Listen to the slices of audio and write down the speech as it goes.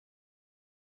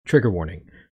Trigger warning.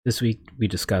 This week we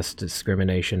discussed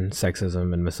discrimination,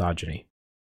 sexism, and misogyny.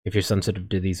 If you're sensitive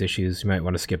to these issues, you might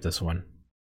want to skip this one.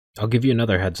 I'll give you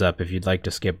another heads up if you'd like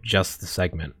to skip just the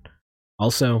segment.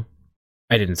 Also,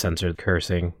 I didn't censor the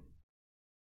cursing.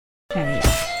 Okay.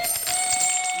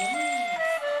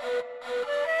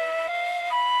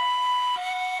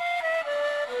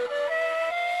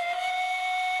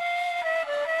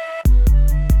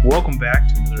 Welcome back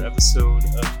to another episode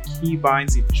of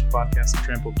Keybinds, the official podcast of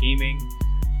Trample Gaming.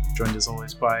 Joined as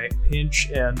always by Pinch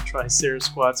and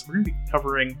Tricerasquats. We're going to be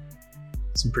covering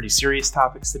some pretty serious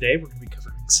topics today. We're going to be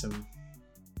covering some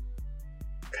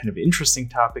kind of interesting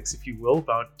topics, if you will,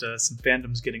 about some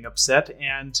fandoms getting upset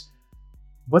and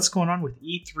what's going on with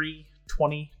E3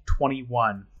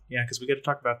 2021. Yeah, because we got to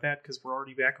talk about that because we're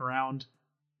already back around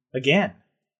again,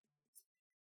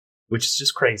 which is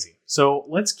just crazy. So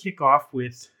let's kick off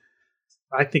with,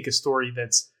 I think, a story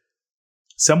that's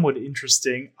somewhat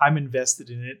interesting. I'm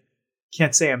invested in it.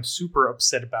 Can't say I'm super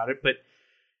upset about it, but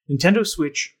Nintendo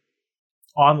Switch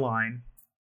Online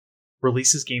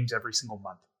releases games every single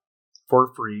month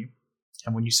for free.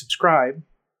 And when you subscribe,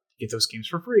 you get those games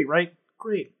for free, right?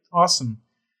 Great. Awesome.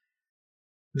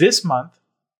 This month,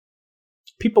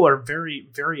 people are very,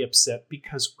 very upset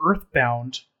because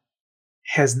Earthbound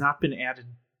has not been added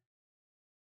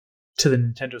to the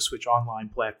Nintendo Switch Online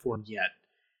platform yet.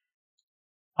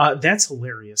 That's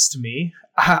hilarious to me.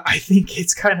 I think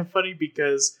it's kind of funny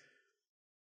because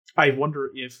I wonder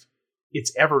if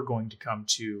it's ever going to come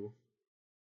to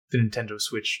the Nintendo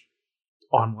Switch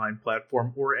Online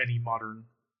platform or any modern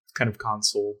kind of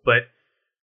console. But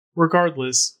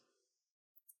regardless,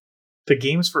 the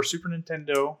games for Super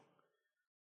Nintendo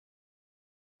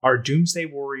are Doomsday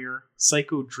Warrior,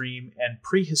 Psycho Dream, and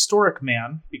Prehistoric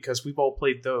Man, because we've all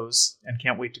played those and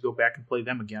can't wait to go back and play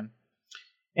them again.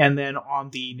 And then on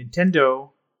the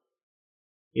Nintendo,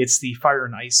 it's the Fire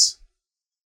and Ice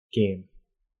game.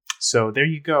 So there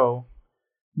you go.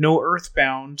 No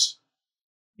Earthbound,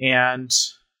 and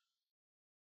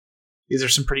these are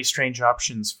some pretty strange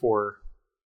options for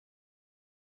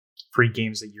free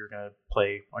games that you're going to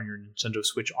play on your Nintendo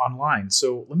Switch Online.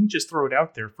 So let me just throw it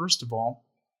out there. First of all,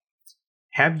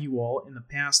 have you all in the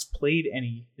past played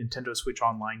any Nintendo Switch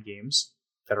Online games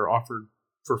that are offered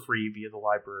for free via the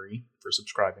library for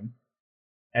subscribing?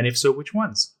 And if so, which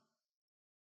ones?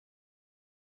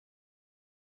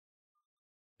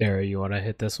 Sarah, you want to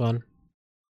hit this one?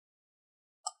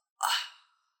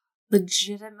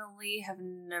 Legitimately have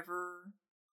never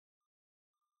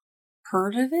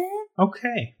heard of it.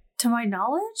 Okay. To my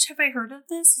knowledge, have I heard of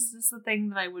this? Is this a thing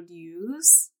that I would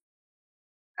use?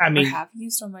 I mean, or have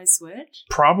used on my Switch?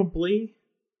 Probably.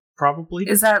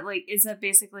 Is that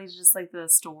basically just like the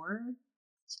store?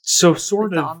 So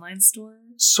sort like of the online store?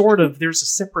 Sort of. There's a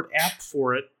separate app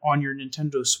for it on your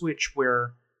Nintendo Switch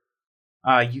where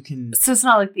you can. So it's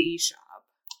not like the eShop.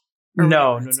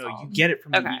 No. You get it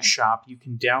from the eShop. You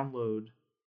can download.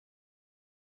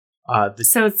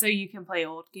 So you can play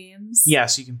old games?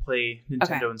 Yes, you can play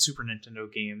Nintendo and Super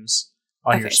Nintendo games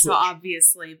on your Switch. So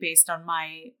obviously, based on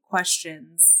my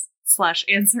questions /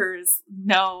 answers,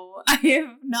 no, I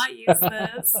have not used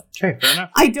this. Okay, fair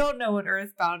enough. I don't know what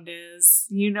Earthbound is.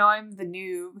 I'm the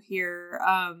noob here.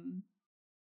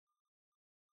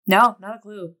 No, not a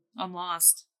clue. I'm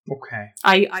lost. Okay.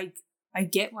 I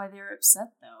get why they're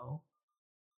upset though.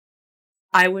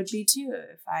 I would be too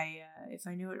if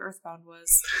I knew what Earthbound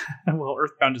was. Well,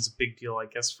 Earthbound is a big deal, I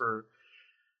guess, for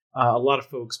a lot of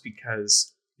folks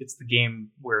because it's the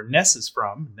game where Ness is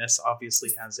from. Ness obviously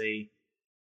has a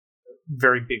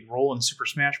very big role in Super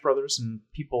Smash Brothers, and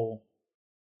people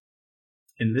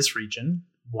in this region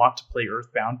want to play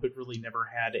Earthbound, but really never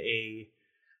had a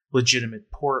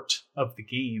legitimate port of the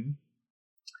game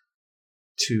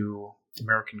to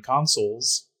American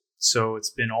consoles. So it's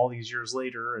been all these years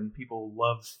later, and people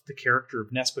love the character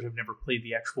of Ness, but have never played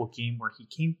the actual game where he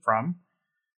came from.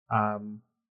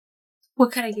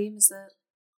 What kind of game is it?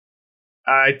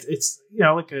 It's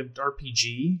like a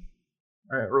RPG.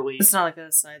 Early. It's not like a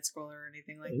side scroller or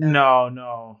anything like that.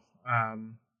 No.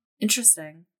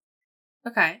 Interesting.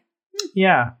 Okay.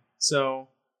 Yeah. So.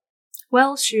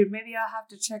 Well, shoot. Maybe I'll have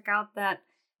to check out that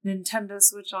Nintendo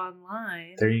Switch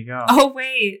Online. There you go. Oh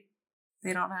wait,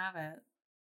 they don't have it.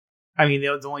 I mean,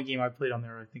 the only game I played on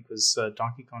there, I think, was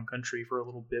Donkey Kong Country for a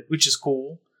little bit, which is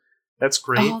cool. That's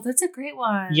great. Oh, that's a great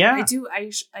one. Yeah, I do.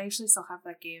 I actually still have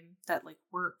that game that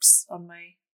works on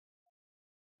my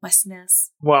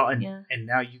SNES. Well, and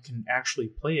now you can actually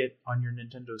play it on your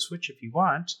Nintendo Switch if you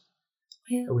want,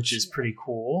 which is pretty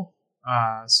cool.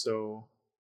 So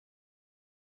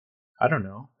I don't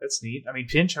know. That's neat. I mean,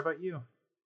 Pinch, how about you?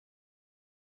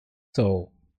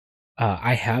 So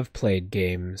I have played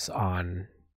games on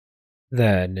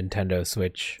the Nintendo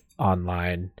Switch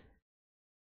Online,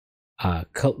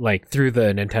 like through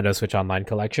the Nintendo Switch Online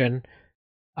collection,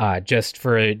 just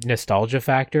for a nostalgia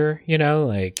factor,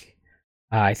 like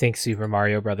I think Super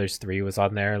Mario Brothers 3 was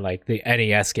on there, like the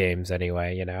NES games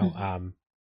anyway,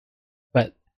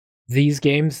 but these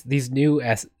games, these new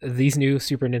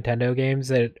Super Nintendo games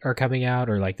that are coming out,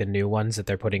 or like the new ones that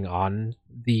they're putting on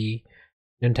the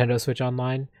Nintendo Switch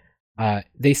Online,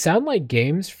 they sound like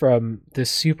games from the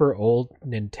super old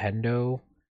Nintendo,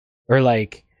 or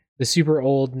like the super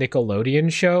old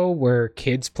Nickelodeon show where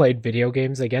kids played video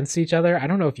games against each other. I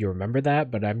don't know if you remember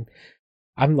that, but I'm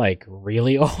like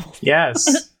really old. Yes.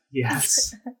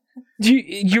 Do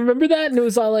you remember that? And it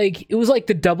was like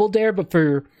the Double Dare, but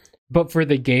for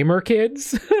the gamer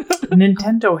kids.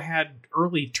 Nintendo had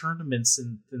early tournaments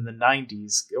in the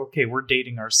 90s. Okay, we're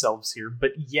dating ourselves here,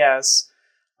 but yes,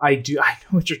 I know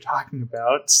what you're talking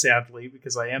about, sadly,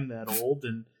 because I am that old.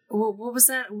 And what was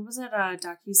that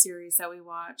docuseries that we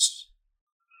watched?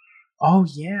 Oh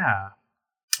yeah,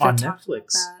 on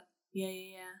Netflix.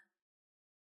 Yeah.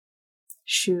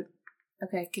 Shoot.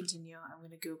 Okay, continue. I'm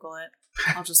going to Google it.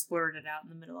 I'll just blurt it out in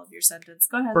the middle of your sentence.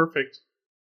 Go ahead. Perfect.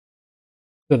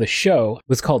 So the show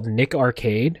was called Nick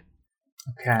Arcade.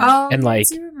 Okay. Oh, and I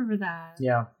do remember that.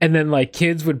 Yeah. And then like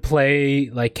kids would play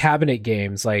like cabinet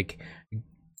games like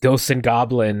Ghosts and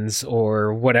Goblins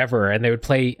or whatever, and they would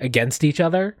play against each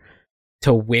other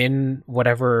to win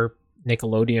whatever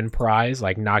Nickelodeon prize,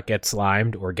 like not get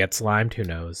slimed or get slimed, who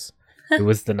knows. It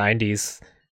was the 90s.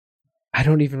 I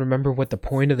don't even remember what the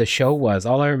point of the show was.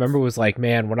 All I remember was like,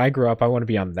 man, when I grow up, I want to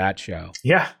be on that show.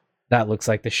 Yeah. That looks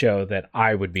like the show that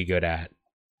I would be good at.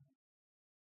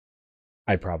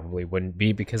 I probably wouldn't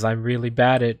be because I'm really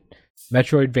bad at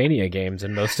Metroidvania games,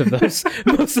 and most of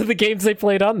the games they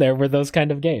played on there were those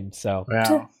kind of games. So,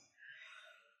 wow.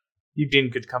 You'd be in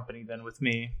good company then with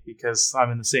me because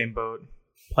I'm in the same boat.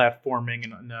 Platforming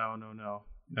and no.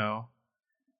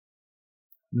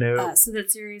 So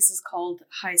that series is called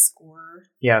High Score.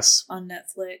 Yes. On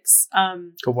Netflix.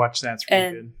 Go watch that. It's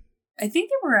really good. I think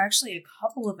there were actually a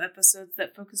couple of episodes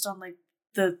that focused on like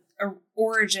the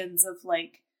origins of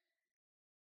like,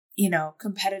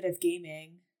 competitive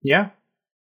gaming. Yeah.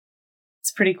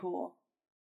 It's pretty cool.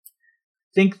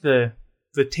 I think the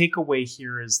takeaway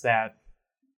here is that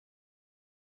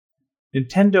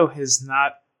Nintendo has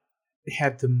not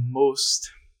had the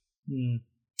most,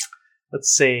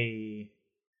 let's say,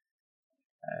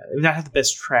 not had the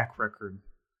best track record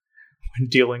when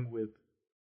dealing with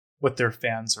what their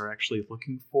fans are actually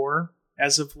looking for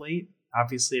as of late.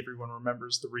 Obviously, everyone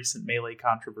remembers the recent Melee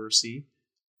controversy,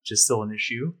 which is still an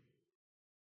issue.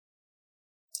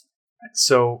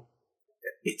 So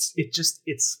it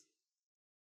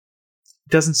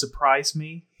doesn't surprise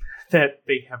me that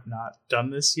they have not done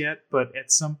this yet, but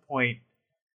at some point,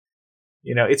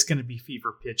 it's going to be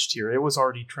fever pitched here. It was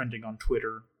already trending on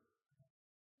Twitter.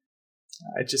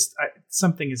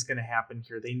 Something is going to happen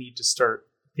here. They need to start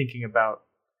thinking about,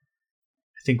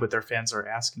 I think, what their fans are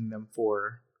asking them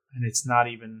for. And it's not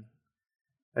even,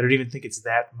 I don't even think it's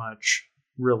that much,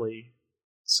 really.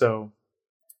 So,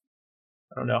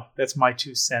 I don't know. That's my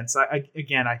 2 cents. I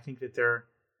think that they're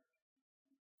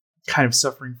kind of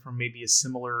suffering from maybe a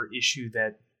similar issue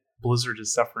that Blizzard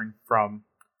is suffering from.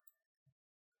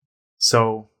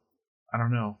 So, I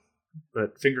don't know.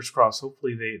 But fingers crossed.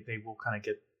 Hopefully they will kind of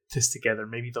get this together.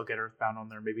 Maybe they'll get Earthbound on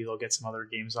there. Maybe they'll get some other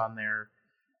games on there.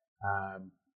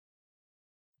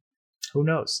 Who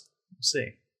knows? We'll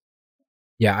see.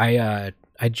 Yeah,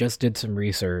 I just did some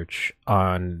research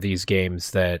on these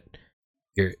games that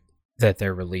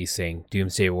they're releasing.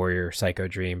 Doomsday Warrior, Psycho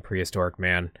Dream, Prehistoric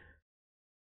Man,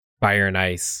 Fire and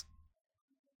Ice.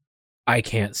 I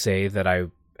can't say that I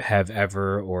have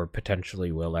ever or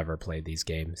potentially will ever play these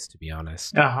games, to be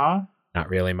honest. Not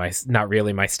really my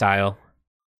style.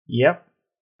 Yep.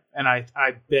 And I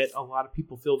bet a lot of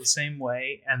people feel the same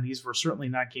way, and these were certainly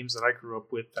not games that I grew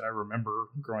up with, that I remember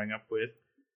growing up with.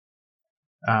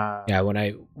 Yeah,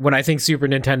 when I think Super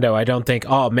Nintendo, I don't think,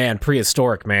 oh man,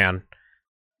 Prehistoric Man.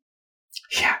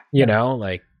 Yeah.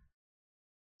 Like,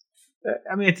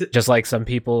 I mean, it's just like some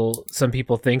people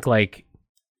think like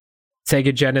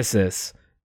Sega Genesis,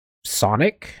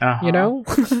 Sonic.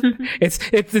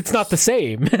 It's not the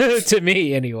same to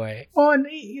me anyway. Well, and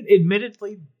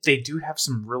admittedly, they do have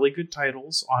some really good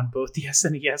titles on both the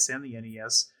SNES and the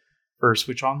NES for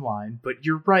Switch Online. But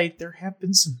you're right, there have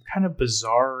been some kind of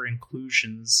bizarre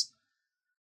inclusions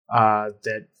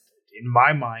that, in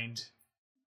my mind,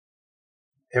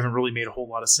 haven't really made a whole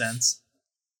lot of sense.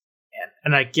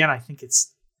 And again, I think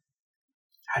it's,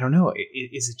 I don't know,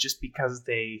 is it just because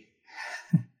they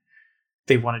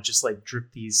they want to just like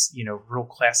drip these, real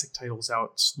classic titles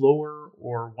out slower,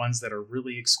 or ones that are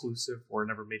really exclusive or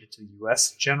never made it to the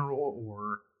US in general,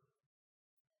 or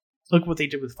look what they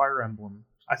did with Fire Emblem.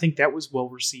 I think that was well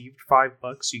received.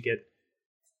 $5, you get,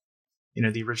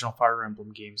 the original Fire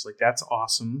Emblem games. Like, that's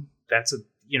awesome. That's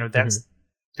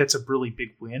that's a really big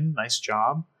win. Nice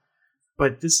job.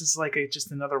 But this is like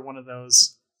just another one of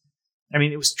those. I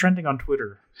mean, it was trending on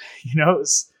Twitter.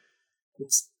 It's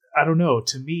I don't know.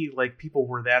 To me, like, people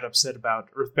were that upset about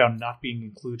Earthbound not being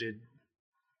included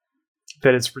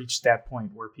that it's reached that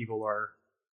point where people are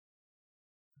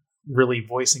really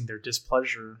voicing their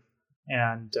displeasure.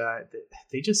 And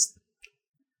they just,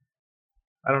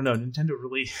 I don't know, Nintendo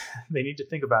really, they need to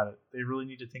think about it. They really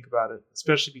need to think about it,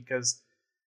 especially because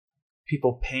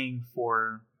people paying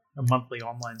for a monthly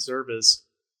online service,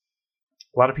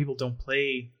 a lot of people don't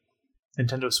play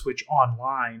Nintendo Switch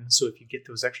online. So if you get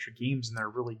those extra games and they're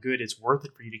really good, it's worth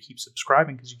it for you to keep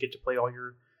subscribing because you get to play all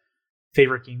your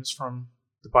favorite games from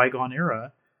the bygone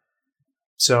era.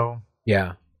 So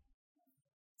yeah,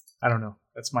 I don't know.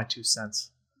 That's my 2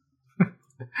 cents.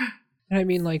 I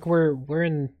mean, like, we're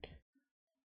in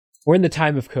the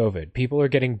time of COVID. People are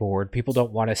getting bored. People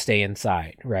don't want to stay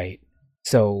inside, right?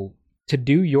 So to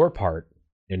do your part,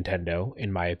 Nintendo,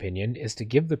 in my opinion, is to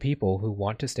give the people who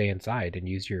want to stay inside and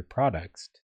use your products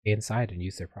to stay inside and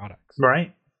use their products.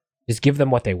 Right. Just give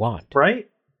them what they want. Right.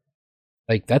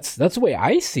 Like, that's the way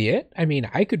I see it. I mean,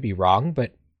 I could be wrong,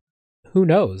 but who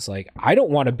knows? Like, I don't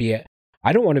want to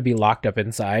be locked up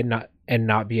inside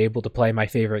not be able to play my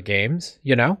favorite games,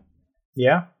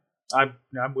 Yeah. I'm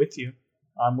with you.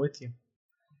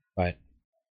 But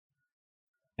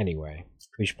anyway,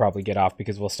 we should probably get off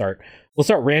because we'll start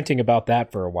ranting about that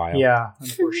for a while. Yeah,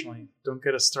 unfortunately. Don't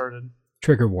get us started.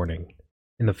 Trigger warning.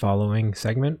 In the following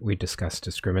segment, we discuss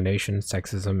discrimination,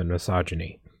 sexism, and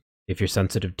misogyny. If you're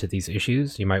sensitive to these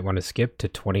issues, you might want to skip to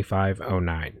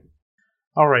 2509.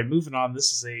 All right, moving on.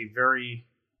 This is a very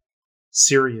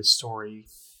serious story.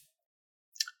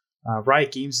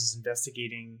 Riot Games is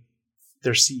investigating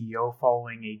their CEO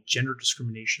following a gender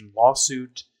discrimination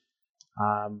lawsuit.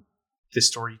 This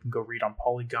story you can go read on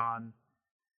Polygon.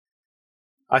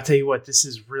 I tell you what, this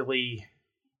is really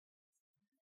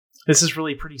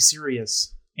pretty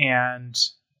serious, and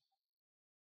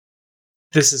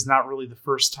this is not really the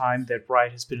first time that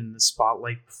Riot has been in the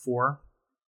spotlight before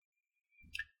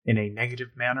in a negative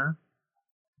manner.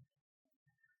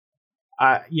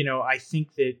 I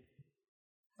think that,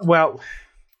 well,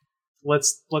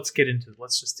 let's get into it.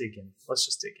 Let's just dig in.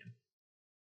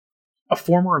 A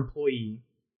former employee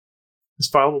has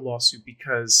filed a lawsuit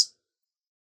because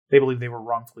they believe they were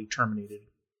wrongfully terminated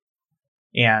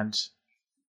and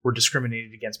were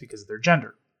discriminated against because of their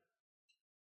gender.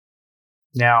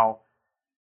 Now,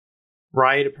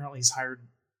 Riot apparently has hired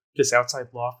this outside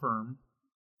law firm,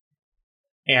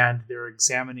 and they're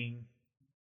examining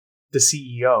the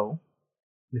CEO,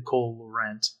 Nicole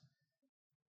Laurent,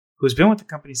 who's been with the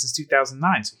company since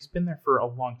 2009. So he's been there for a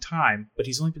long time, but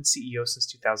he's only been CEO since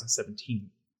 2017.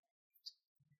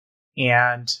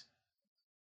 And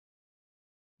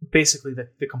basically,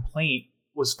 the complaint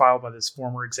was filed by this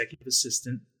former executive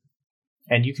assistant,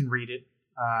 and you can read it.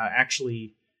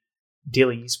 Actually,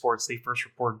 Daily Esports, they first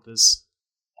reported this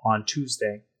on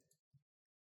Tuesday.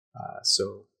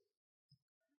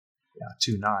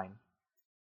 2/9.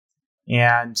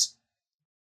 And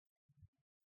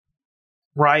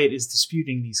Riot is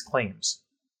disputing these claims.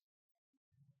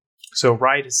 So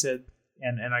Riot has said,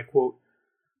 and I quote,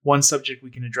 "One subject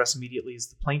we can address immediately is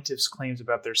the plaintiff's claims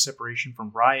about their separation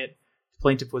from Riot. The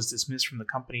plaintiff was dismissed from the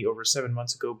company over 7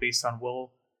 months ago based on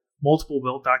multiple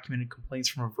well-documented complaints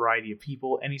from a variety of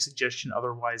people. Any suggestion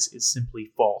otherwise is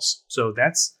simply false." So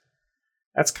that's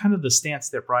kind of the stance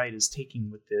that Riot is taking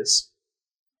with this.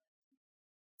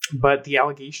 But the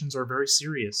allegations are very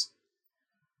serious.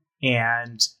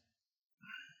 And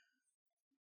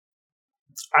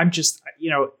I'm just,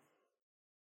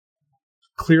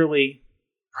 clearly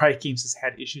Riot Games has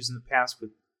had issues in the past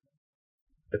with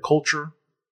the culture,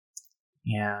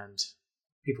 and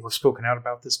people have spoken out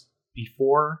about this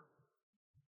before.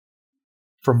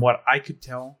 From what I could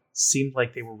tell, seemed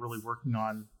like they were really working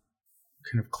on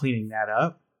kind of cleaning that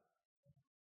up.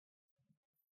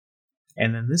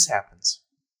 And then this happens.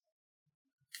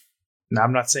 Now,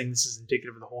 I'm not saying this is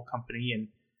indicative of the whole company, and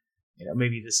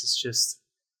maybe this is just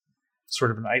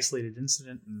sort of an isolated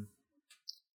incident.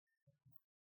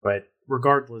 But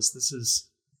regardless, this is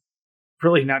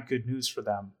really not good news for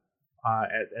them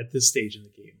at this stage in the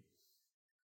game.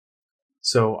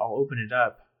 So I'll open it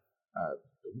up.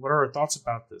 What are our thoughts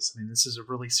about this? I mean, this is a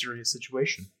really serious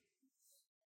situation.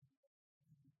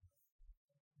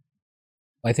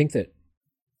 I think that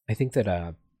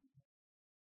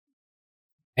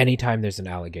anytime there's an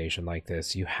allegation like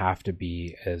this, you have to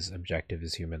be as objective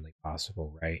as humanly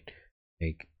possible, right?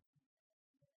 Like,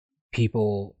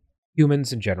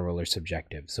 humans in general are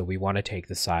subjective, so we want to take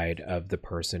the side of the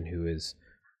person who is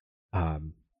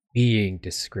being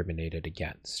discriminated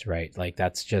against, right? Like,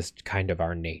 that's just kind of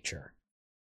our nature.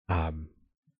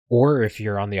 Or if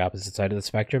you're on the opposite side of the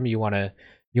spectrum, you want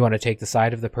to take the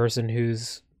side of the person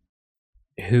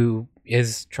who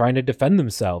is trying to defend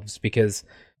themselves, because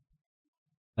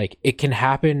like it can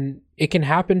happen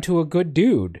to a good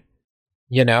dude,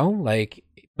 like,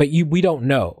 but we don't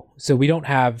know. So we don't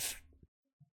have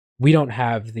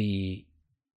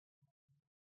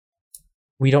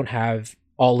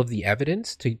all of the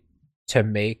evidence to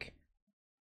make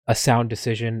a sound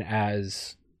decision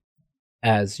as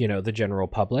the general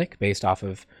public, based off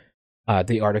of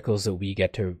the articles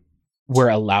that we're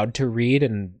allowed to read,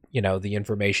 and the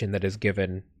information that is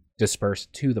given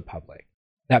dispersed to the public.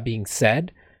 That being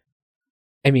said,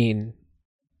 I mean,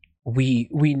 we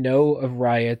know of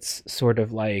Riot's sort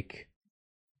of like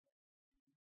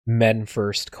men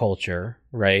first culture,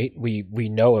 right? We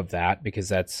know of that because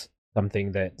that's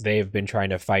something that they've been trying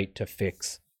to fight to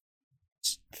fix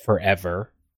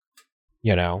forever.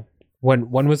 When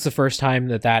was the first time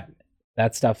that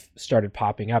stuff started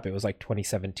popping up? It was like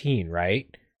 2017, right?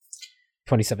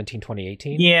 2017,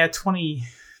 2018? Yeah,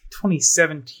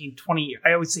 2017,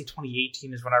 I would say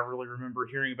 2018 is when I really remember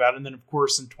hearing about it. And then, of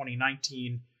course, in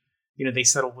 2019, they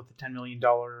settled with the $10 million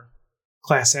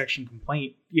class action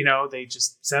complaint. They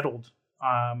just settled.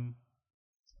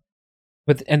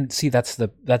 But see, that's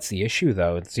the issue,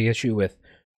 though. It's the issue with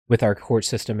our court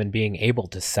system and being able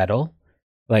to settle.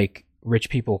 Like, rich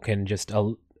people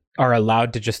are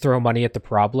allowed to just throw money at the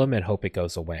problem and hope it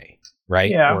goes away, right?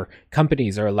 Yeah. Or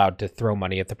companies are allowed to throw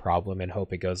money at the problem and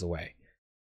hope it goes away.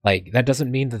 Like, that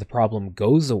doesn't mean that the problem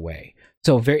goes away.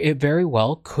 So it very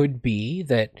well could be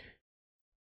that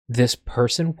this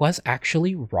person was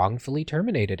actually wrongfully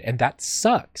terminated, and that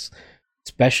sucks.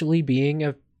 Especially being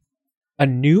a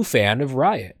new fan of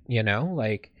Riot,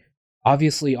 like,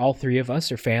 obviously all three of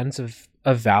us are fans of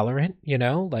Valorant,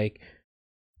 like,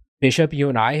 Bishop, you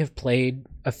and I have played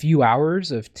a few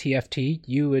hours of TFT,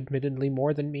 you admittedly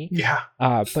more than me. Yeah.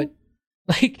 But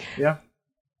like, yeah.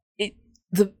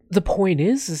 The point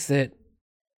is that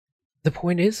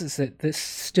this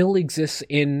still exists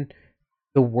in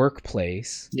the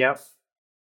workplace. Yep.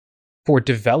 For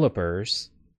developers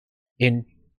in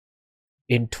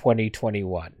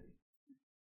 2021.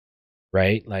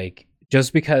 Right? Like,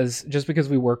 just because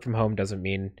we work from home doesn't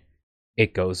mean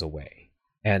it goes away.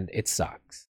 And it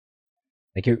sucks.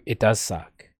 Like, it does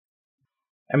suck.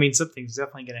 I mean, something's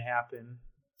definitely going to happen.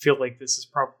 I feel like this is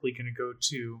probably going to go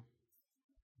to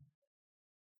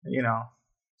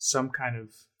some kind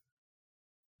of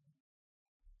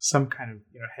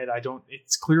head.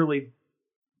 It's clearly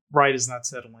Riot is not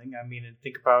settling. I mean, and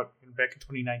think about back in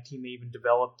 2019, they even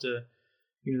developed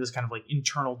this kind of like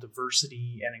internal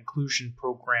diversity and inclusion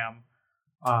program,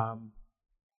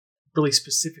 really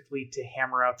specifically to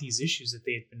hammer out these issues that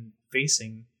they had been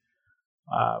facing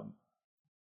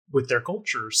with their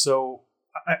culture. So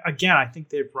I think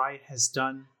that Riot has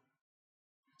done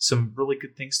some really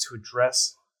good things to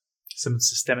address some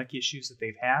systemic issues that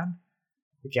they've had.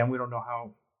 Again, we don't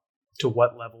know to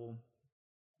what level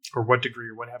or what degree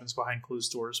or what happens behind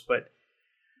closed doors, but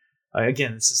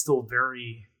again, this is still a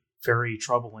very, very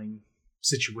troubling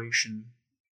situation.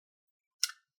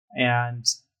 And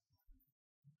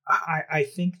I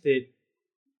think that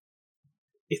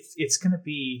this is going to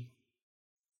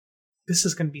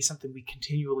be something we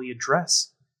continually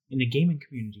address in the gaming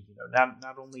community.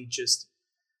 Not only just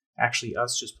actually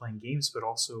us just playing games, but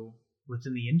also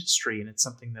within the industry. And it's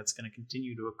something that's going to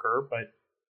continue to occur. But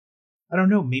I don't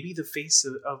know, maybe the face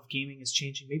of gaming is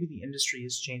changing. Maybe the industry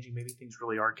is changing. Maybe things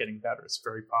really are getting better. It's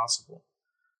very possible.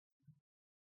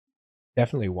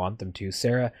 Definitely want them to.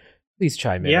 Sarah, please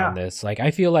chime in on this. Like,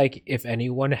 I feel like if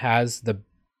anyone has the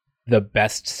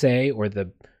best say or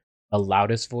the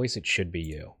loudest voice, it should be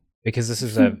you. Because this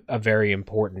is a very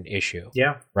important issue.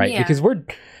 Yeah. Right? Yeah. Because we're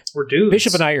dudes.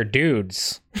 Bishop and I are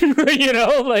dudes. Like,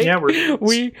 yeah, we're dudes.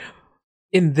 We,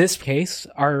 in this case,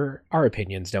 our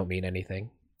opinions don't mean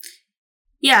anything.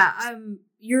 Yeah,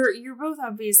 you're both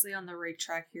obviously on the right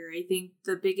track here. I think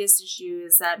the biggest issue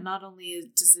is that not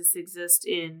only does this exist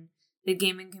in the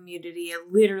gaming community,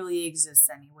 it literally exists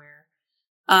anywhere.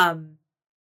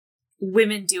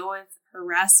 Women deal with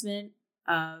harassment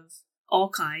of all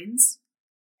kinds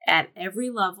at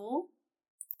every level,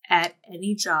 at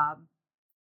any job.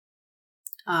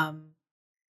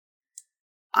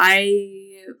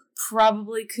 I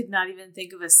probably could not even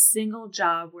think of a single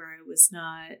job where I was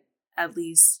not at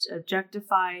least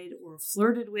objectified or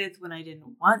flirted with when I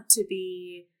didn't want to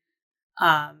be.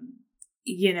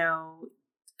 You know,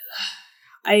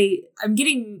 I'm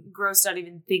getting grossed out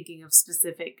even thinking of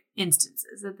specific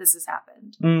instances that this has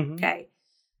happened. Mm-hmm. Okay.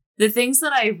 The things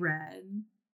that I read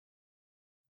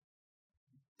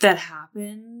that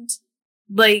happened,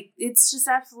 like, it's just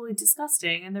absolutely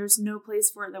disgusting, and there's no place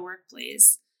for it in the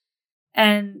workplace.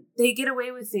 And they get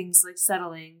away with things like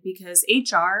settling because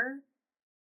HR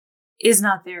is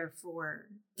not there for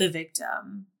the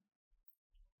victim.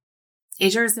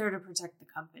 HR is there to protect the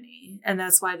company, and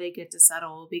that's why they get to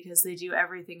settle, because they do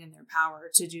everything in their power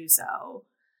to do so.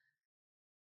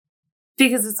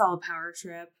 Because it's all a power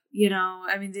trip, you know?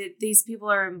 I mean, these people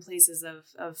are in places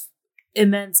of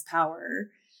immense power.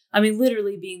 I mean,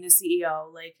 literally being the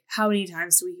CEO, like, how many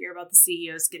times do we hear about the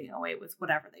CEOs getting away with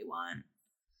whatever they want?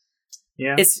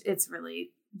 Yeah. It's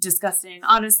really disgusting.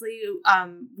 Honestly,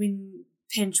 when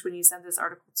you sent this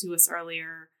article to us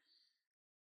earlier,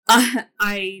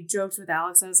 I joked with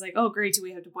Alex. I was like, oh, great, do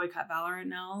we have to boycott Valorant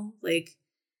now? Like,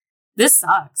 this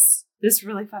sucks. This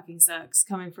really fucking sucks.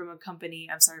 Coming from a company,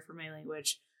 I'm sorry for my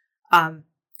language,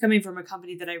 coming from a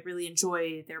company that I really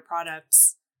enjoy their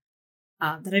products,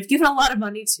 that I've given a lot of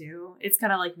money to. It's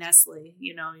kind of like Nestle,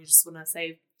 you know, you just want to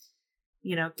say,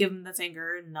 you know, give them the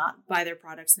finger and not buy their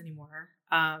products anymore.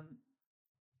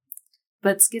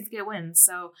 But skids get wins.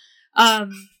 So,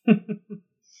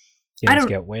 Skins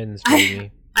get wins,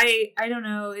 baby. I don't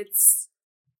know. It's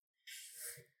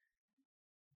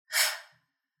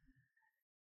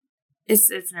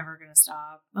never gonna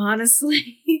stop,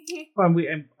 honestly.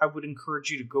 And I would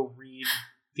encourage you to go read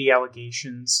the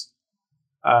allegations.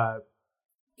 Yeah,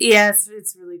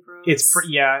 it's really gross. It's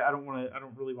I don't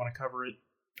really want to cover it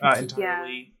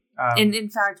entirely. Yeah. And in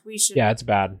fact, we should. Yeah, it's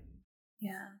bad.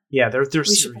 Yeah. Yeah, they're we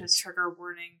serious. should put a trigger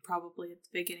warning probably at the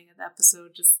beginning of the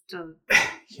episode, just to.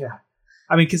 Yeah,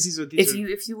 I mean, because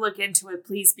if you look into it,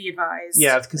 please be advised.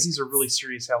 Yeah, because these are really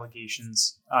serious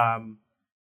allegations.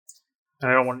 And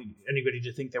I don't want anybody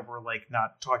to think that we're like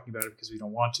not talking about it because we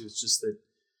don't want to. It's just that,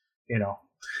 you know,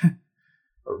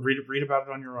 read about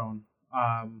it on your own,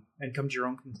 and come to your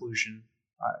own conclusion.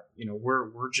 You know,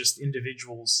 we're just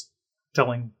individuals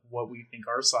telling what we think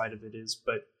our side of it is,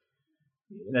 but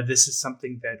you know, this is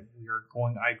something that we are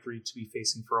going, I agree, to be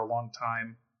facing for a long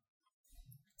time.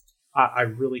 I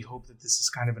really hope that this is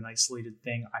kind of an isolated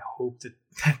thing. I hope that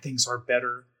things are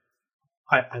better.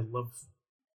 I love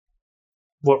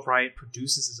what Riot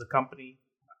produces as a company.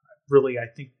 Really, I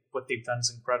think what they've done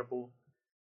is incredible.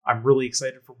 I'm really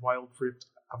excited for Wild Rift.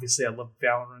 Obviously, I love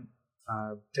Valorant.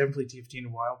 Definitely TF2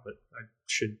 and Wild, but I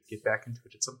should get back into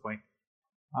it at some point.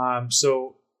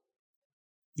 So,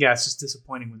 yeah, it's just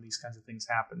disappointing when these kinds of things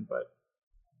happen, but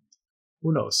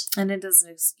who knows? And it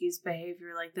doesn't excuse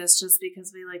behavior like this just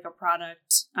because we like a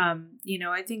product. You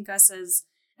know, I think us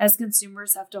as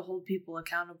consumers have to hold people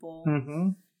accountable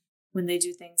when they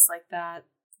do things like that.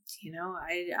 You know,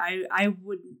 I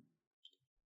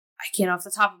can't off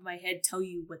the top of my head tell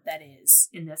you what that is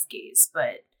in this case,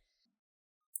 but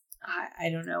I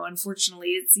don't know. Unfortunately,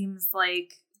 it seems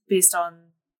like based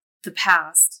on the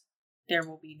past, there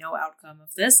will be no outcome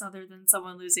of this other than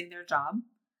someone losing their job.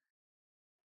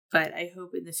 But I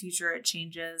hope in the future it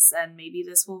changes, and maybe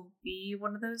this will be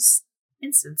one of those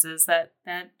instances that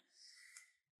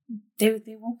they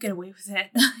won't get away with it.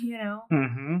 You know,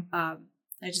 I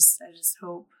just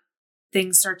hope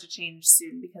things start to change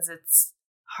soon, because it's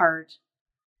hard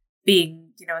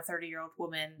being, you know, a 30-year-old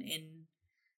woman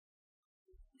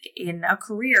in a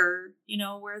career, you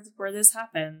know, where this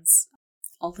happens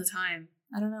all the time.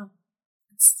 I don't know.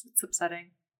 It's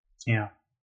upsetting. Yeah.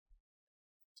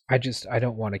 I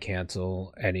don't want to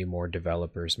cancel any more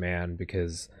developers, man,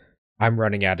 because I'm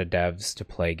running out of devs to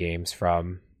play games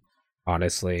from.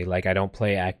 Honestly, like, I don't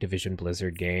play Activision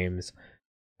Blizzard games.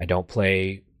 I don't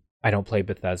play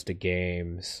Bethesda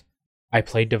games. I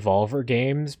play Devolver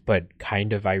games, but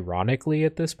kind of ironically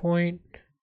at this point.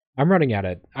 I'm running out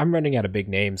of big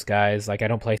names, guys. Like, I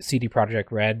don't play CD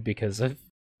Projekt Red because of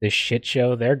the shit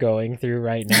show they're going through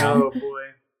right now.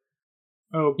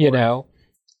 Oh boy. You know.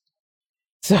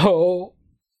 So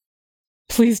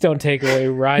please don't take away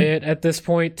Riot at this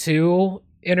point too,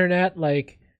 internet.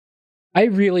 Like, I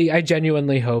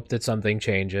genuinely hope that something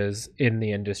changes in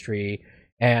the industry.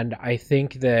 And I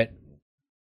think that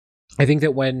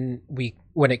when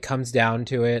it comes down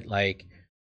to it, like,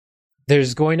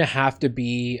 there's going to have to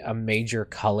be a major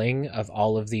culling of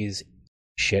all of these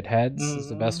shitheads, is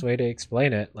the best way to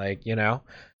explain it. Like, you know,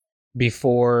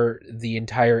 before the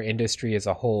entire industry as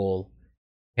a whole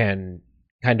can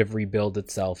kind of rebuild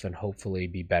itself and hopefully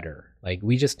be better. Like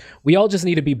we all just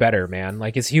need to be better, man.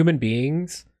 Like as human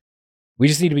beings, we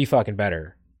just need to be fucking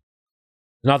better.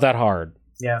 Not that hard.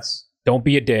 Yes. Don't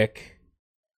be a dick.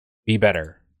 Be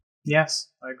better. Yes,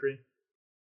 I agree.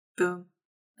 Boom.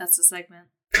 That's the segment.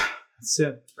 That's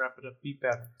it. Wrap it up. Be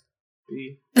better.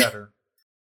 Be better.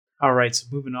 All right, so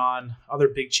moving on. Other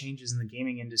big changes in the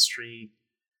gaming industry.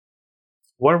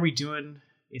 What are we doing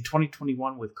in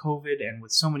 2021 with COVID and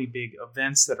with so many big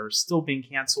events that are still being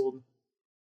canceled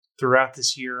throughout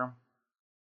this year?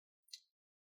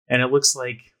 And it looks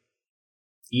like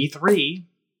E3,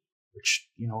 which,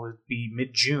 would be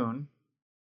mid-June,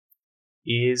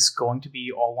 is going to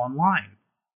be all online.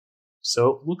 So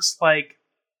it looks like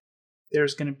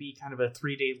there's going to be kind of a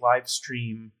 3-day live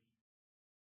stream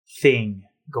thing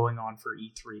going on for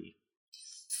E3.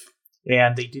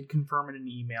 And they did confirm in an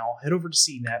email. Head over to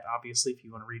CNET, obviously, if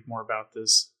you want to read more about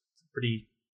this. It's pretty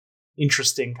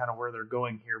interesting kind of where they're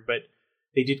going here. But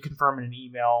they did confirm in an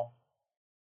email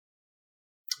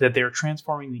that they're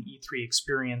transforming the E3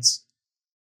 experience,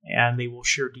 and they will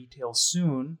share details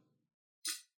soon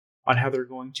on how they're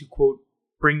going to, quote,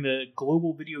 bring the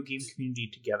global video game community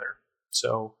together.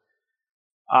 So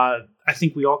I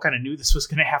think we all kind of knew this was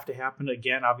going to happen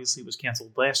again. Obviously, it was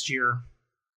canceled last year.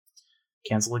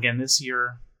 Cancel again this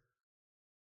year.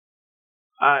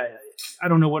 I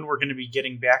don't know when we're going to be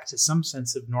getting back to some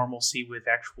sense of normalcy with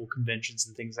actual conventions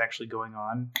and things actually going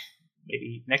on.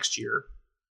 Maybe next year.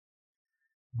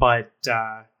 But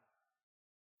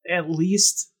at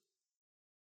least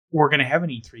we're going to have an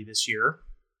E3 this year.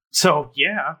 So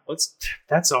yeah,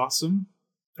 that's awesome.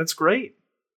 That's great.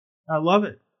 I love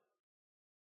it.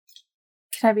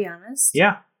 Can I be honest?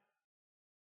 Yeah.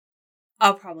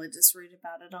 I'll probably just read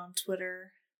about it on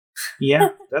Twitter. Yeah,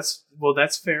 that's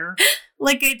fair.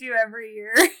 Like I do every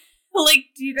year. Like,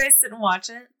 do you guys sit and watch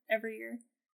it every year?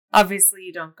 Obviously,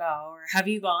 you don't go. Or have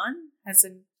you gone?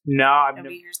 No, I've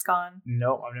never. Year's gone.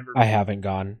 No, I've never. I haven't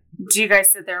gone. Do you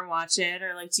guys sit there and watch it,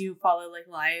 or like do you follow like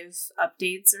live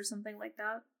updates or something like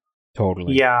that?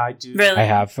 Totally. Yeah, I do. Really? I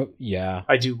have. Yeah.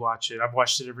 I do watch it. I've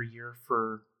watched it every year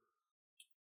for.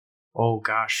 Oh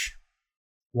gosh,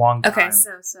 long time. Okay,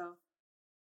 so.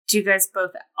 Do you guys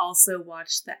both also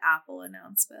watch the Apple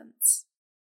announcements?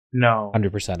 No.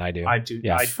 100% I do. I do.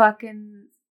 Yeah. Fucking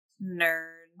nerd.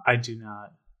 I do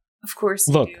not. Of course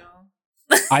you Look,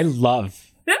 do. I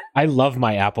love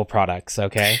my Apple products,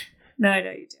 okay? No, I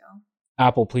know you do.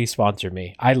 Apple, please sponsor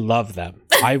me. I love them.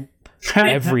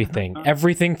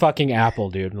 Everything fucking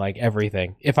Apple, dude. Like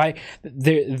everything. If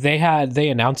they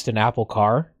announced an Apple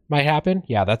car might happen.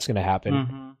 Yeah, that's going to happen.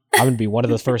 Mm-hmm. I'm going to be one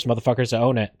of the first motherfuckers to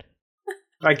own it.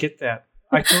 I get that.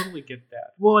 I totally get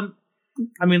that. Well, and,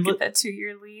 I mean, get that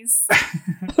 2-year lease.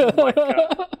 Oh my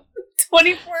God.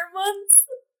 24 months.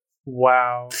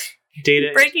 Wow. Data.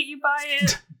 You break it, you buy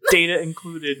it. Data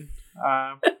included.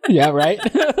 Yeah, right?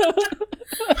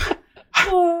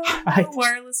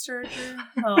 Wireless charger.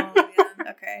 Oh, man.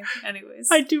 Okay. Anyways.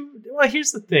 I do. Well,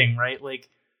 here's the thing, right? Like,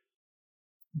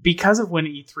 because of when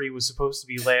E3 was supposed to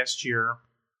be last year,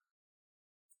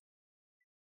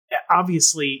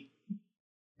 obviously,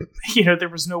 there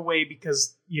was no way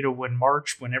because,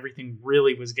 when everything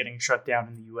really was getting shut down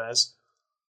in the US,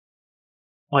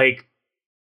 like,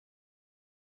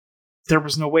 there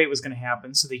was no way it was going to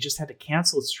happen. So they just had to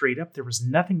cancel it straight up. There was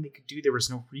nothing they could do. There was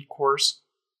no recourse.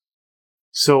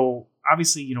 So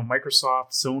obviously,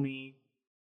 Microsoft, Sony,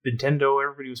 Nintendo,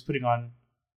 everybody was putting on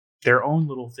their own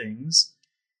little things.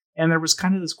 And there was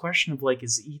kind of this question of like,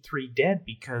 is E3 dead?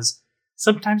 Because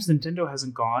sometimes Nintendo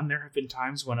hasn't gone. There have been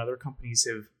times when other companies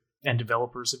and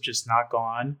developers have just not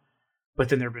gone. But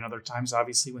then there have been other times,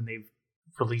 obviously, when they've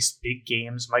released big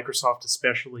games, Microsoft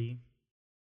especially.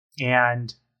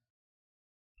 And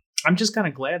I'm just kind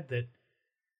of glad that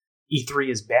E3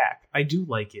 is back. I do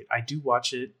like it. I do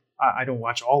watch it. I don't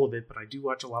watch all of it, but I do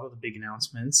watch a lot of the big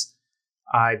announcements.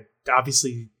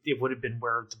 Obviously, it would have been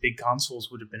where the big consoles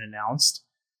would have been announced.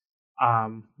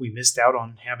 We missed out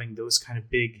on having those kind of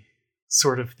big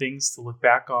sort of things to look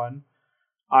back on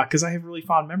because I have really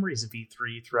fond memories of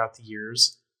E3 throughout the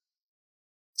years.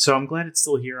 So I'm glad it's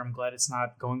still here. I'm glad it's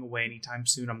not going away anytime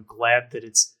soon. I'm glad that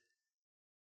it's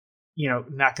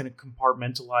not going to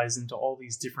compartmentalize into all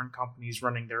these different companies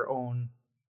running their own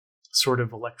sort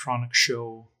of electronic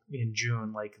show in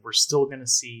June. Like, we're still going to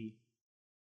see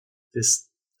this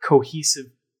cohesive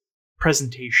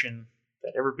presentation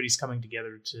that everybody's coming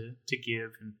together to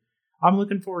give. And I'm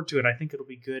looking forward to it. I think it'll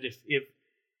be good. If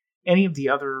any of the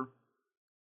other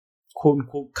quote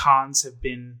unquote cons have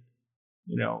been,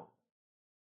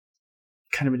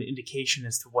 kind of an indication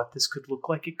as to what this could look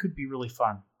like, it could be really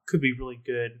fun. Could be really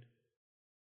good.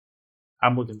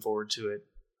 I'm looking forward to it.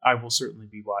 I will certainly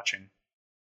be watching.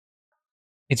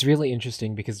 It's really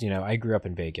interesting because, I grew up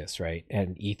in Vegas, right?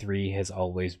 And E3 has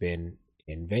always been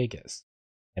in Vegas,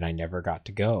 and I never got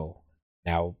to go.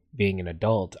 Now, being an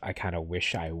adult, I kind of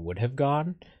wish I would have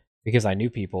gone because I knew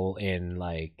people in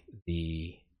like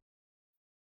the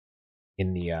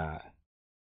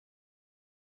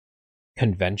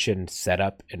convention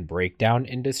setup and breakdown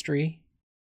industry.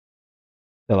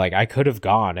 So like I could have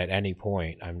gone at any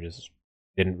point. I'm just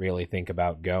didn't really think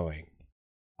about going.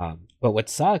 But what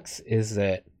sucks is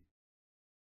that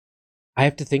I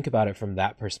have to think about it from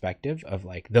that perspective of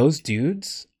like those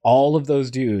dudes, all of those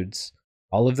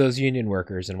union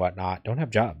workers and whatnot don't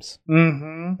have jobs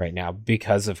right now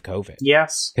because of COVID.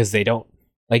 Yes. Because they don't,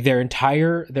 like, their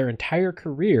entire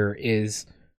career is,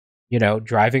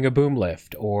 driving a boom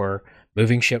lift or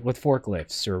moving shit with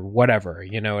forklifts or whatever,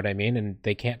 you know what I mean? And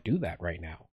they can't do that right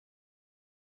now.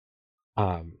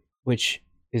 Which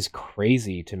is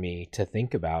crazy to me to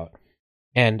think about.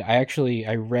 And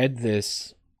I read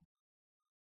this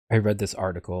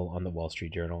article on the Wall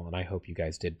Street Journal, and I hope you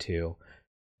guys did too.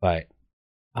 But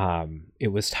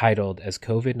it was titled, "As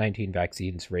COVID-19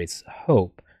 Vaccines Raise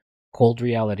Hope, Cold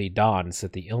Reality Dawns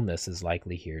That the Illness is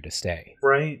Likely Here to Stay."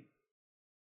 Right.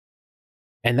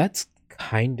 And that's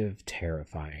kind of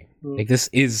terrifying. Like,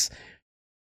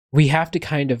 we have to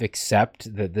kind of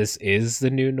accept that this is the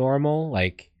new normal,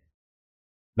 like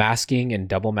masking and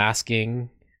double masking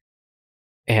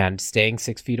and staying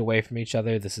 6 feet away from each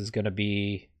other. This is going to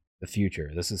be the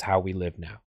future. This is how we live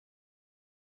now.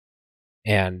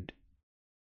 And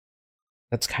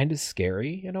that's kind of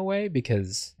scary in a way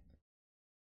because,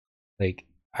 like,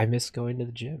 I miss going to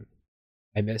the gym.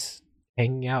 I miss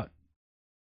hanging out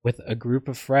with a group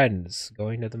of friends,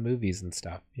 going to the movies and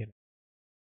stuff.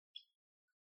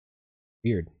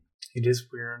 Weird. It is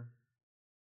weird.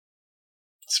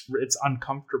 It's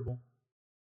uncomfortable.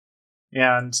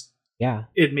 And yeah,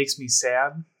 it makes me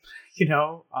sad.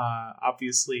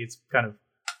 Obviously it's kind of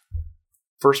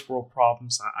first world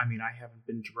problems. I mean, I haven't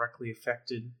been directly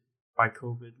affected by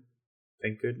COVID,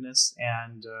 thank goodness.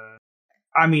 And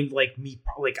I mean, like me,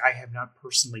 like I have not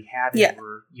personally had it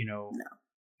or,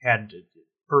 had a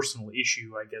personal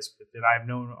issue, I guess, with it. I've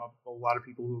known a lot of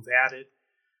people who've had it,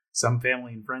 some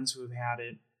family and friends who have had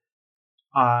it.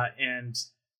 And,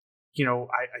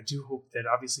 I do hope that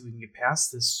obviously we can get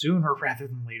past this sooner rather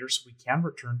than later so we can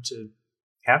return to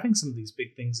having some of these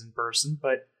big things in person.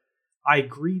 But I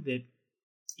agree that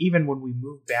even when we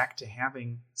move back to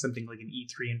having something like an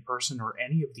E3 in person or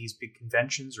any of these big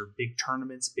conventions or big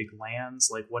tournaments, big LANs,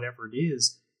 like whatever it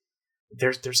is,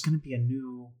 there's going to be a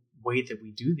new way that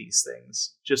we do these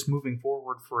things just moving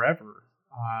forward forever.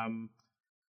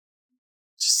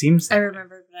 Seems I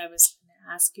remembered what I was going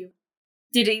to ask you.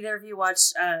 Did either of you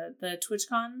watch the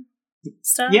TwitchCon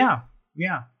stuff? Yeah.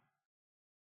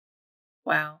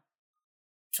 Wow.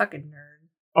 Fucking nerd.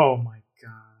 Oh my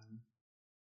god.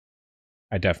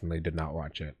 I definitely did not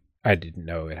watch it. I didn't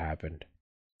know it happened.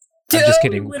 I'm just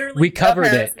kidding. We covered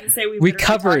it. We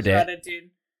covered it.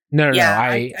 No.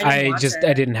 I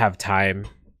didn't have time.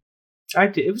 I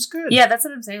did. It was good. Yeah, that's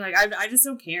what I'm saying. Like, I just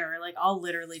don't care. Like, I'll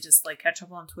literally just like catch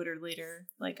up on Twitter later.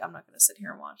 Like, I'm not gonna sit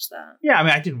here and watch that. Yeah, I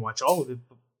mean, I didn't watch all of it,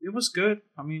 but it was good.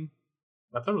 I mean,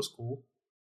 I thought it was cool.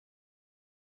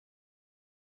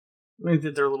 They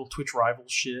did their little Twitch rival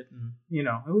shit, and it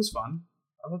was fun.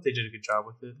 I thought they did a good job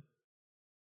with it,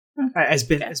 as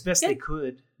best they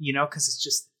could. Because it's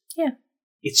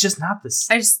just not this.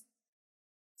 It's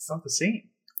not the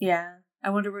same. Yeah, I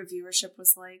wonder what viewership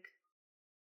was like.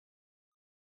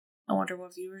 I wonder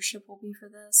what viewership will be for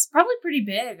this. Probably pretty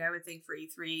big, I would think, for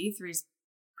E3. E3's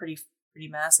pretty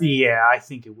massive. Yeah, I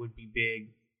think it would be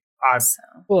big.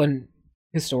 Well, and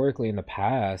historically in the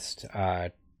past,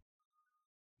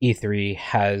 E3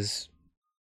 has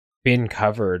been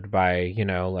covered by,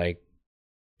 like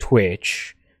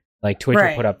Twitch. Like Twitch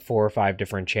will put up 4 or 5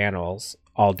 different channels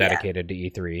all dedicated to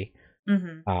E3.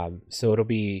 Mm-hmm. So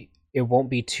it won't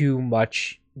be too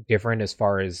much different as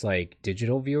far as like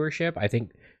digital viewership. I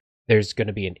think there's going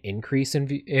to be an increase in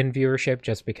viewership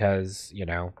just because,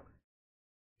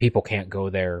 people can't go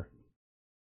there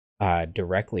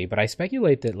directly. But I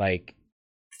speculate Bethesda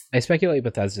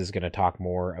is going to talk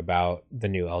more about the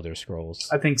new Elder Scrolls.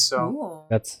 I think so. Cool.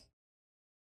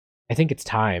 I think it's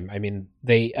time. I mean,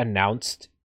 they announced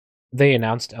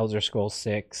Elder Scrolls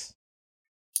 6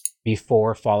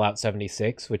 before Fallout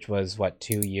 76, which was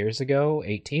 2 years ago,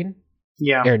 18?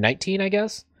 Yeah. Or 19, I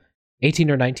guess.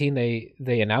 18 or 19,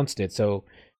 they announced it, so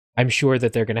I'm sure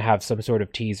that they're going to have some sort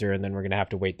of teaser, and then we're going to have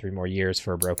to wait 3 more years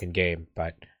for a broken game,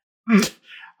 but...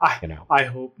 I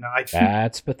hope not.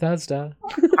 That's Bethesda.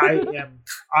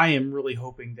 I am really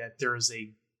hoping that there is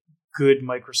a good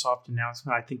Microsoft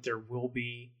announcement. I think there will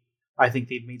be. I think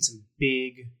they've made some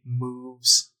big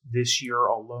moves this year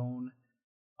alone.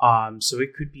 So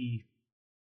it could be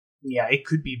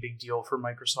a big deal for